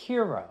a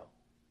hero,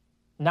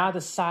 not a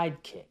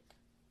sidekick.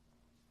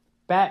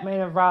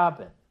 Batman and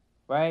Robin,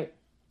 right?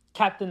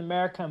 Captain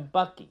America and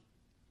Bucky.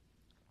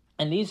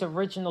 And these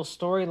original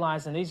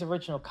storylines and these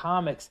original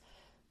comics,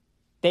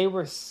 they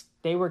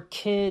were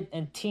kid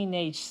and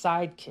teenage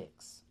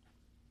sidekicks.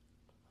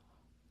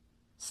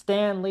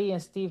 Stan Lee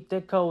and Steve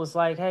Ditko was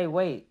like, hey,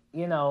 wait,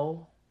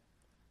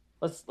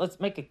 let's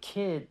make a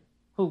kid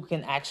who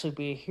can actually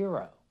be a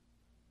hero.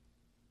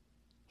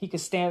 He can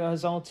stand on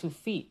his own 2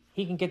 feet.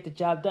 He can get the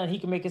job done. He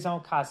can make his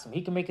own costume.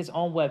 He can make his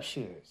own web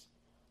shooters.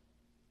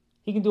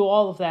 He can do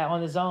all of that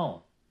on his own.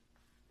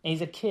 And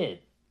he's a kid.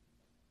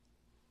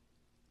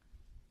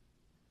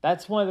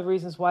 That's one of the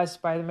reasons why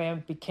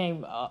Spider-Man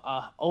became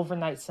a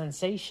overnight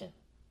sensation.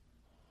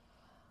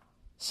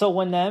 So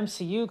when the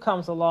MCU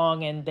comes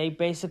along and they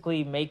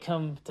basically make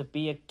him to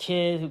be a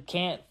kid who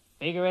can't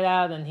figure it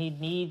out and he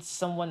needs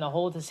someone to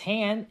hold his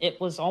hand, it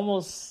was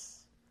almost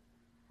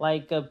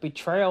like a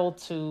betrayal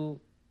to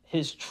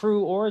his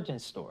true origin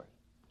story.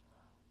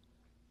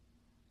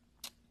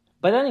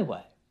 But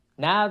anyway,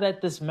 now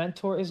that this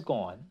mentor is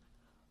gone,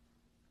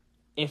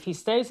 if he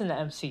stays in the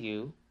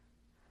MCU,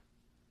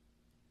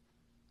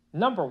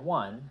 number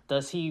one,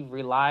 does he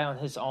rely on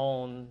his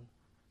own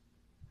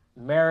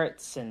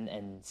merits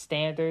and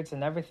standards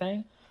and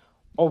everything?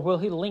 Or will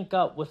he link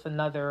up with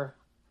another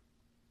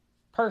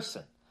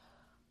person?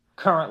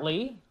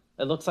 Currently,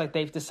 it looks like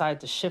they've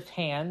decided to shift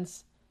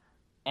hands,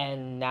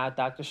 and now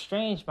Doctor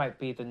Strange might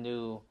be the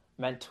new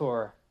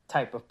mentor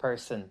type of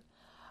person,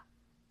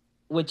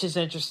 which is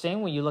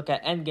interesting when you look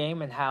at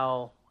Endgame and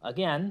how,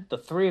 again, the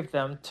three of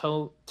them,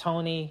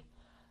 Tony,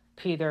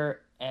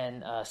 Peter,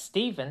 and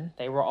Steven,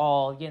 they were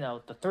all,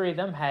 the three of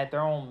them had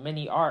their own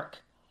mini arc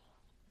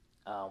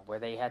where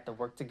they had to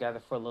work together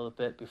for a little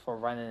bit before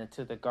running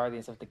into the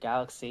Guardians of the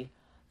Galaxy.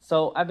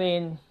 So, I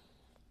mean,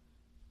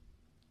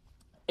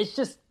 it's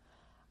just,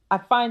 I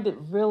find it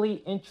really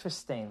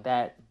interesting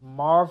that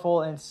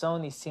Marvel and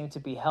Sony seem to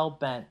be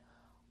hell-bent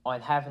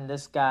on having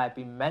this guy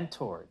be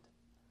mentored,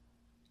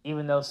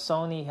 even though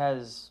Sony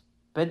has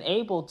been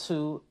able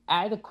to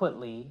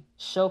adequately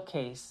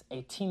showcase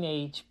a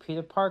teenage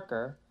Peter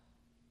Parker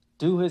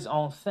do his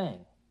own thing.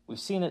 We've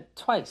seen it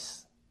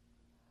twice.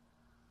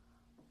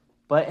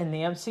 But in the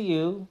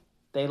MCU,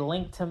 they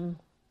linked him,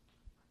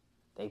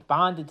 they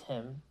bonded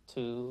him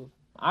to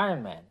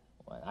Iron Man.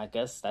 Well, I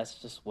guess that's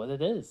just what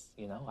it is,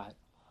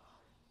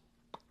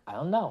 I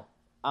don't know.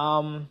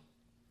 And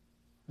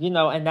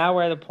now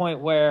we're at a point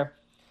where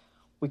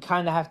we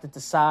kind of have to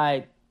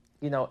decide,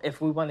 if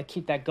we want to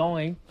keep that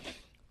going.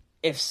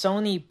 If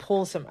Sony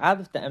pulls him out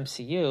of the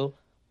MCU,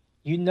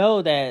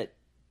 that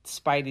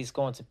Spidey's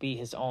going to be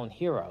his own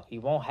hero. He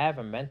won't have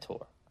a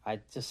mentor. I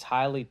just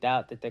highly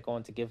doubt that they're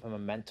going to give him a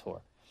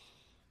mentor.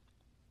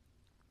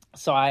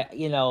 So I'm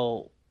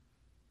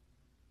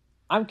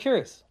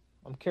curious.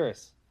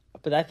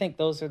 But I think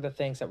those are the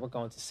things that we're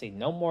going to see.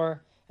 No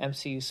more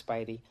MCU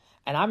Spidey.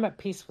 And I'm at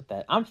peace with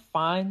that. I'm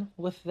fine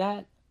with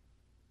that.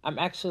 I'm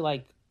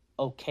actually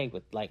okay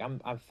with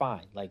I'm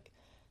fine.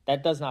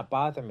 That does not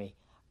bother me.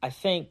 I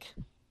think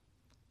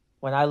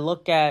when I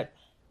look at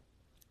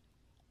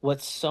what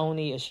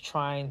Sony is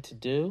trying to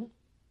do,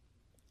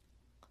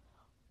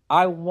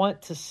 I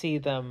want to see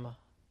them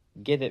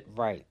get it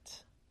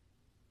right.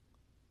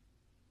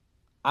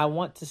 I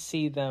want to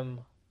see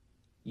them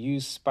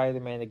use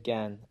Spider-Man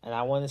again, and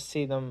I want to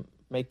see them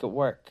make it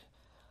work.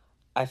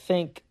 I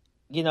think,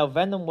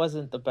 Venom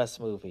wasn't the best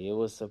movie. It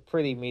was a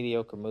pretty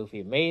mediocre movie.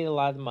 It made a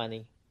lot of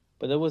money,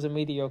 but it was a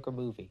mediocre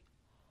movie.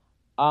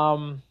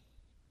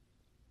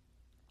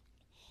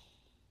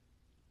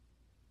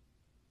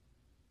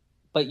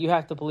 But you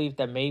have to believe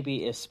that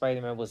maybe if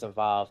Spider-Man was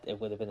involved, it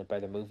would have been a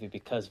better movie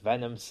because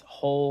Venom's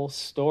whole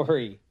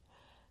story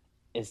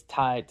is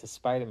tied to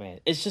Spider-Man.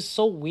 It's just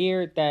so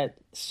weird that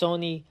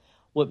Sony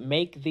would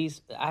make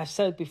these... I've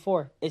said it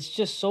before. It's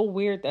just so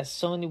weird that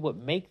Sony would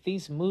make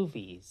these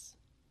movies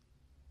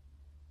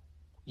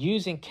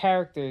using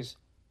characters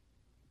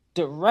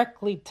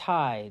directly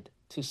tied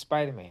to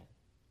Spider-Man.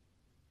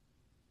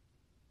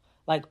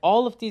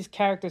 All of these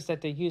characters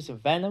that they use,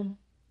 Venom,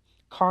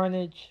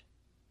 Carnage,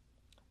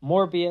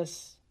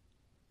 Morbius,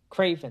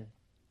 Kraven.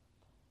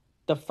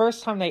 The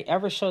first time they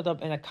ever showed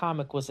up in a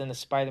comic was in a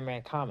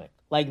Spider-Man comic.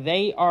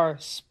 They are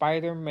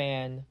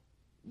Spider-Man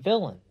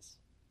villains.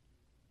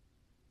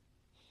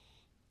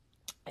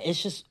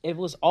 It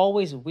was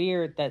always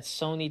weird that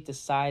Sony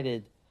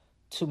decided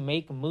to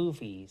make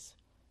movies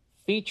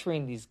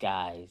featuring these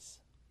guys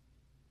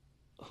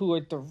who are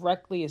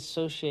directly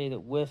associated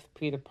with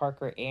Peter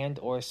Parker and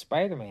or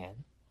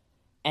Spider-Man,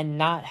 and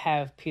not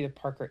have Peter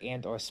Parker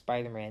and or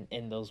Spider-Man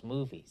in those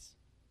movies.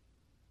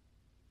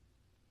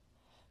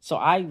 So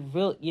I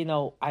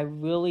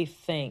really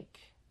think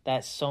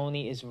that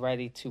Sony is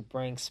ready to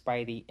bring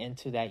Spidey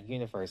into that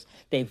universe.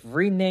 They've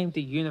renamed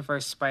the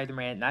universe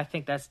Spider-Man, and I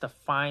think that's the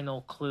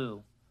final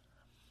clue.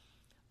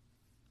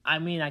 I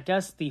mean, I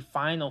guess the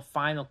final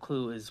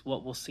clue is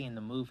what we'll see in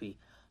the movie.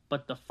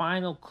 But the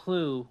final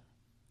clue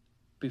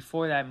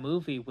before that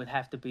movie would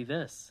have to be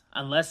this.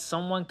 Unless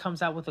someone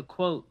comes out with a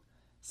quote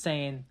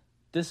saying,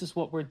 this is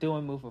what we're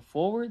doing moving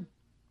forward,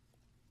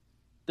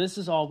 this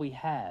is all we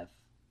have,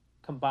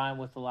 combined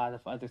with a lot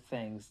of other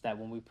things that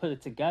when we put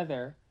it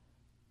together,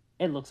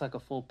 it looks like a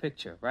full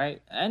picture,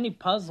 right? Any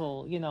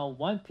puzzle,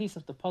 one piece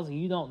of the puzzle,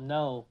 you don't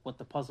know what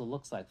the puzzle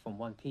looks like from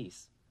one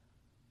piece.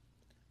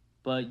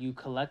 But you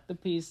collect the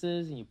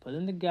pieces and you put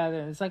them together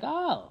and it's like,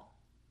 oh,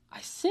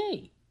 I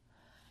see.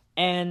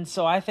 And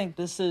so I think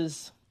this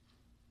is,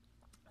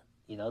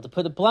 to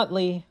put it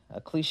bluntly,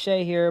 a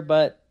cliche here,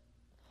 but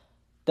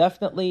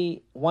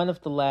definitely one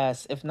of the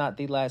last, if not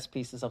the last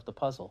pieces of the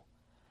puzzle.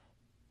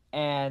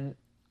 And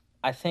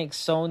I think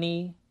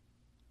Sony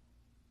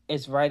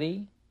is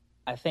ready.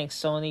 I think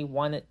Sony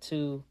wanted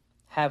to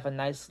have a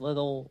nice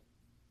little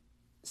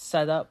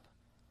setup.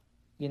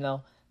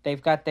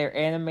 They've got their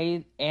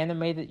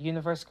animated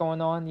universe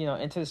going on.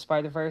 Into the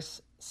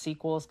Spider-Verse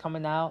sequel is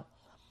coming out.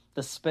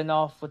 The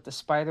spinoff with the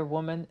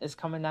Spider-Woman is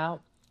coming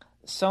out.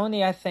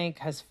 Sony, I think,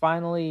 has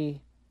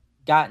finally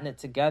gotten it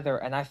together.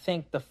 And I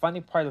think the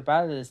funny part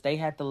about it is they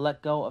had to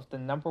let go of the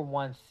number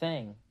one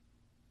thing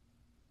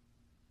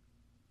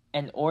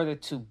in order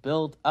to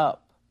build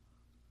up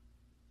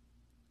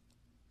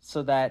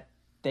so that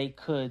they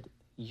could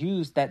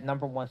use that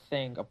number one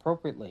thing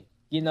appropriately.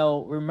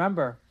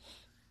 Remember,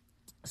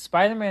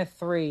 Spider-Man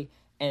 3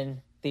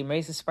 and The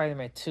Amazing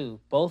Spider-Man 2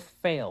 both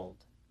failed,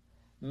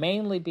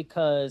 mainly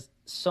because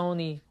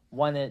Sony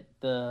wanted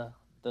the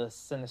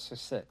Sinister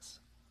Six.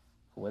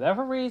 For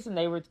whatever reason,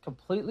 they were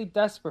completely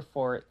desperate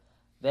for it.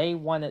 They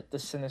wanted the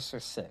Sinister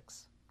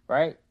Six,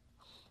 right?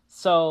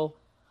 So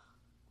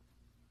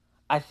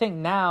I think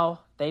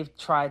now they've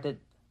tried it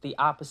the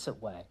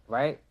opposite way,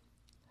 right?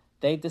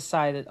 They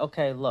decided,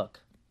 okay, look,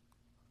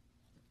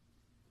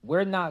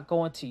 we're not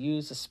going to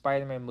use a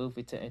Spider-Man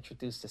movie to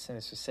introduce the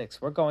Sinister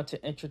Six. We're going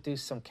to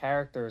introduce some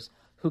characters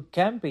who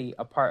can be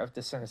a part of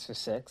the Sinister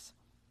Six.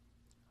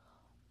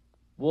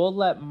 We'll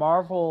let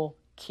Marvel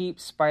keep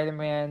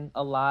Spider-Man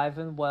alive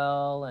and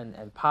well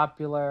and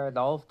popular and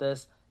all of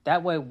this.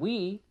 That way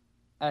we,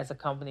 as a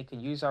company,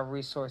 can use our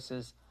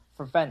resources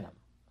for Venom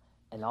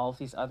and all of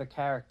these other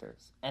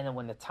characters. And then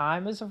when the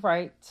time is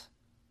right,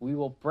 we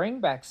will bring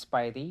back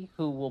Spidey,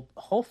 who will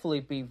hopefully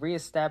be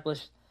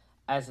reestablished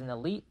as an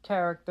elite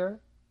character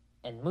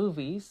in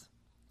movies,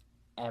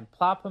 and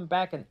plop him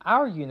back in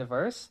our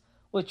universe,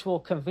 which will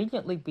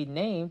conveniently be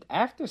named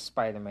after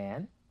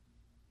Spider-Man.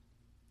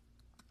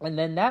 And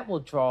then that will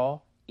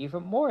draw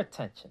even more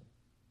attention.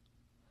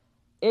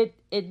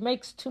 It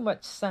makes too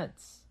much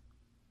sense.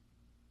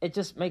 It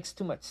just makes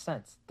too much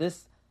sense.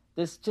 This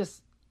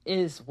just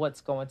is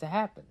what's going to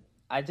happen.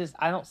 I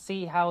don't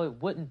see how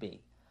it wouldn't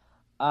be.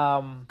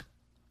 And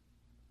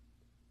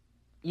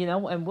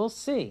we'll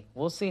see.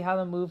 We'll see how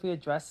the movie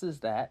addresses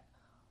that.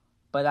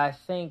 But I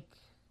think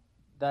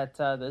that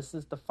this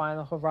is the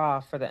final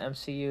hurrah for the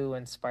MCU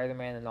and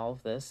Spider-Man and all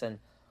of this. And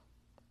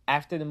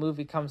after the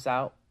movie comes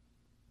out,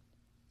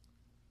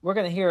 we're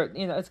going to hear,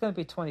 it's going to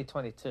be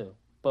 2022.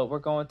 But we're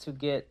going to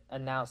get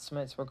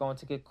announcements. We're going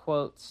to get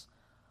quotes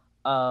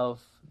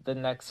of the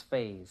next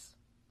phase.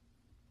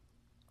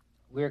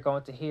 We're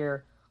going to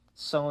hear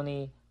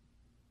Sony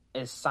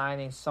is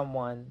signing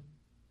someone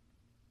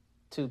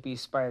to be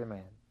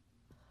Spider-Man.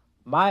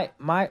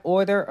 My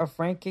order of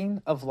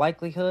ranking of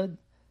likelihood,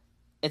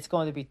 it's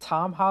going to be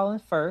Tom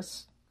Holland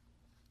first.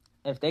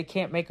 If they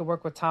can't make it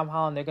work with Tom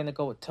Holland, they're going to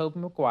go with Tobey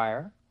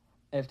Maguire.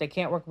 And if they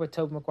can't work with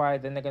Tobey Maguire,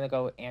 then they're going to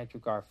go with Andrew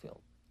Garfield.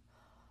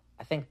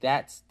 I think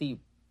that's the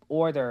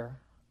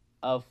order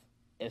of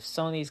if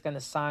Sony's going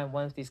to sign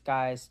one of these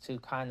guys to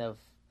kind of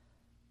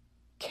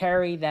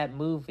carry that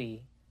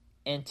movie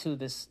into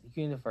this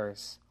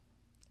universe.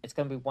 It's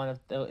going to be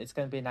it's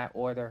going to be in that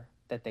order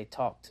that they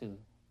talk to.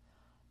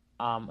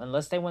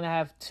 Unless they want to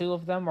have two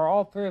of them or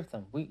all three of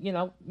them.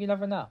 You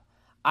never know.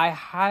 I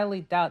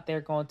highly doubt they're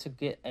going to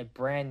get a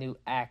brand new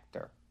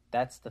actor.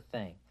 That's the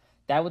thing.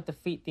 That would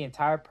defeat the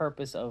entire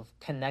purpose of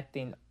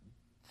connecting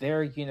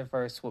their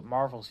universe with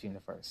Marvel's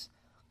universe.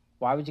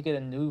 Why would you get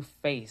a new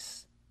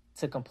face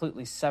to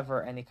completely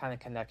sever any kind of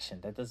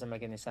connection? That doesn't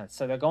make any sense.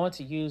 So they're going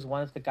to use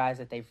one of the guys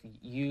that they've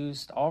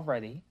used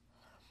already.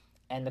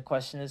 And the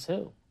question is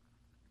who?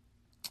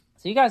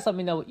 So you guys let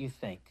me know what you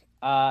think.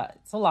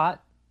 It's a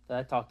lot that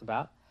I talked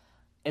about.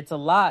 It's a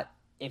lot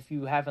if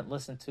you haven't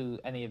listened to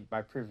any of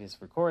my previous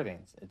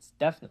recordings. It's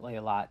definitely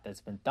a lot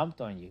that's been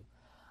dumped on you.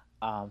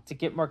 To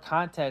get more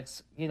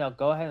context,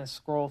 go ahead and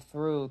scroll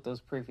through those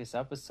previous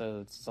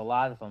episodes. There's a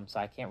lot of them, so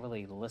I can't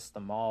really list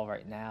them all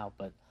right now.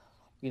 But,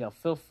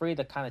 feel free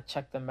to kind of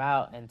check them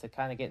out and to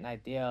kind of get an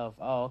idea of,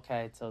 oh,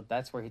 okay, so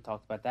that's where he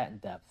talked about that in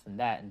depth and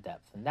that in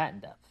depth and that in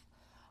depth.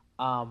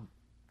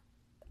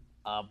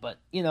 But,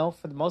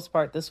 for the most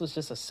part, this was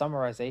just a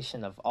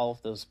summarization of all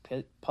of those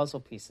puzzle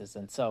pieces.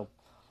 And so,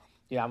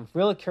 I'm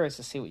really curious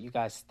to see what you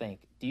guys think.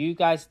 Do you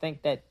guys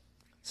think that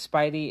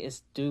Spidey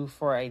is due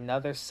for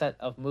another set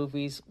of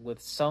movies with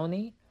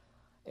Sony?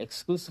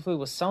 Exclusively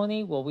with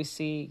Sony? Will we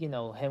see,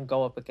 him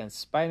go up against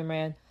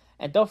Spider-Man?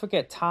 And don't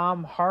forget,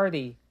 Tom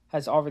Hardy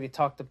has already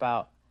talked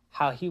about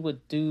how he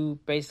would do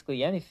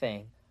basically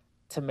anything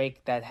to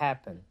make that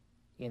happen.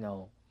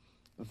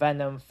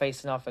 Venom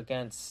facing off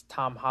against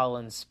Tom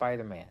Holland's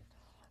Spider-Man.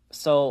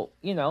 So,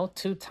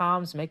 two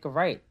Toms make a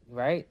right?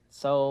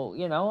 So,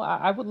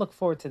 I would look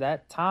forward to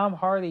that. Tom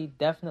Hardy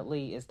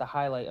definitely is the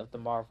highlight of the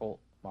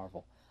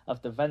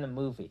of the Venom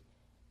movie.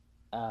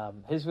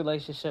 His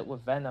relationship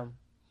with Venom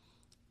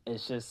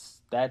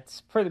is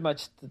that's pretty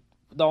much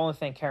the only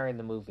thing carrying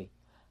the movie.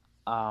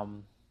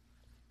 To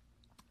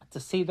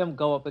see them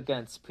go up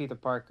against Peter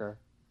Parker,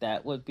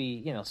 that would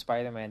be,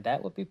 Spider-Man,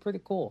 that would be pretty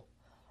cool.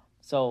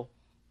 So,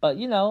 but,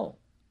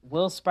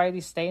 will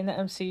Spidey stay in the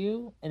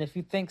MCU? And if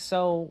you think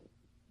so,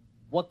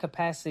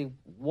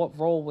 what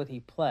role would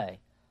he play?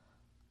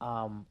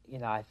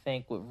 I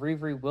think with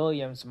Riri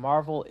Williams,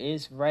 Marvel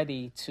is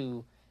ready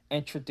to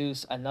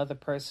introduce another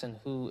person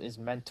who is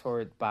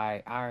mentored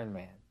by Iron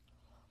Man.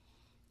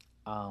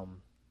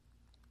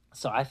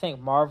 So I think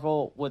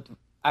Marvel would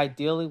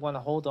ideally want to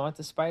hold on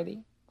to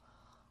Spidey.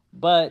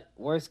 But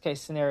worst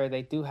case scenario,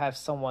 they do have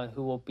someone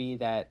who will be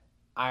that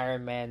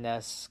Iron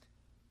Man-esque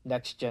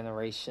next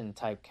generation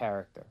type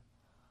character.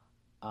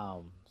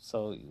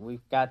 So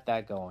we've got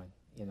that going.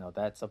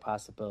 That's a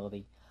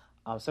possibility.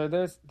 So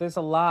there's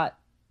a lot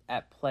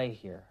at play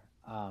here.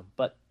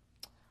 But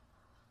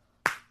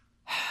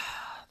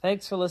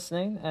thanks for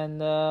listening, and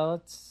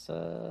let's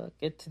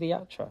get to the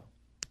outro.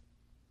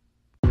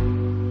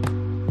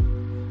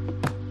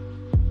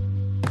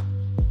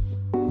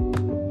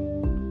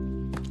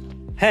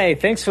 Hey,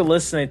 thanks for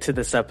listening to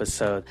this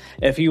episode.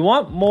 If you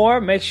want more,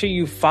 make sure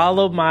you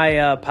follow my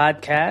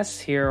podcast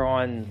here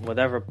on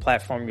whatever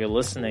platform you're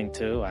listening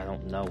to. I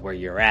don't know where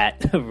you're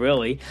at,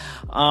 really.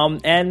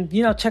 And,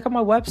 check out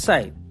my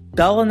website,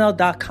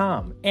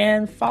 delano.com,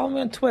 and follow me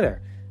on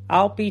Twitter.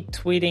 I'll be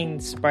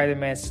tweeting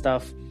Spider-Man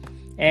stuff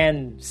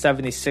and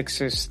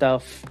 76ers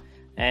stuff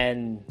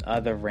and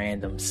other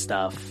random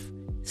stuff.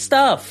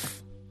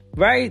 Stuff,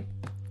 right?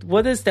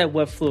 What is that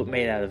web flute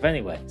made out of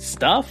anyway?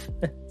 Stuff?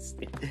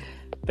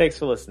 Thanks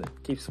for listening.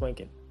 Keep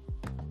swinking.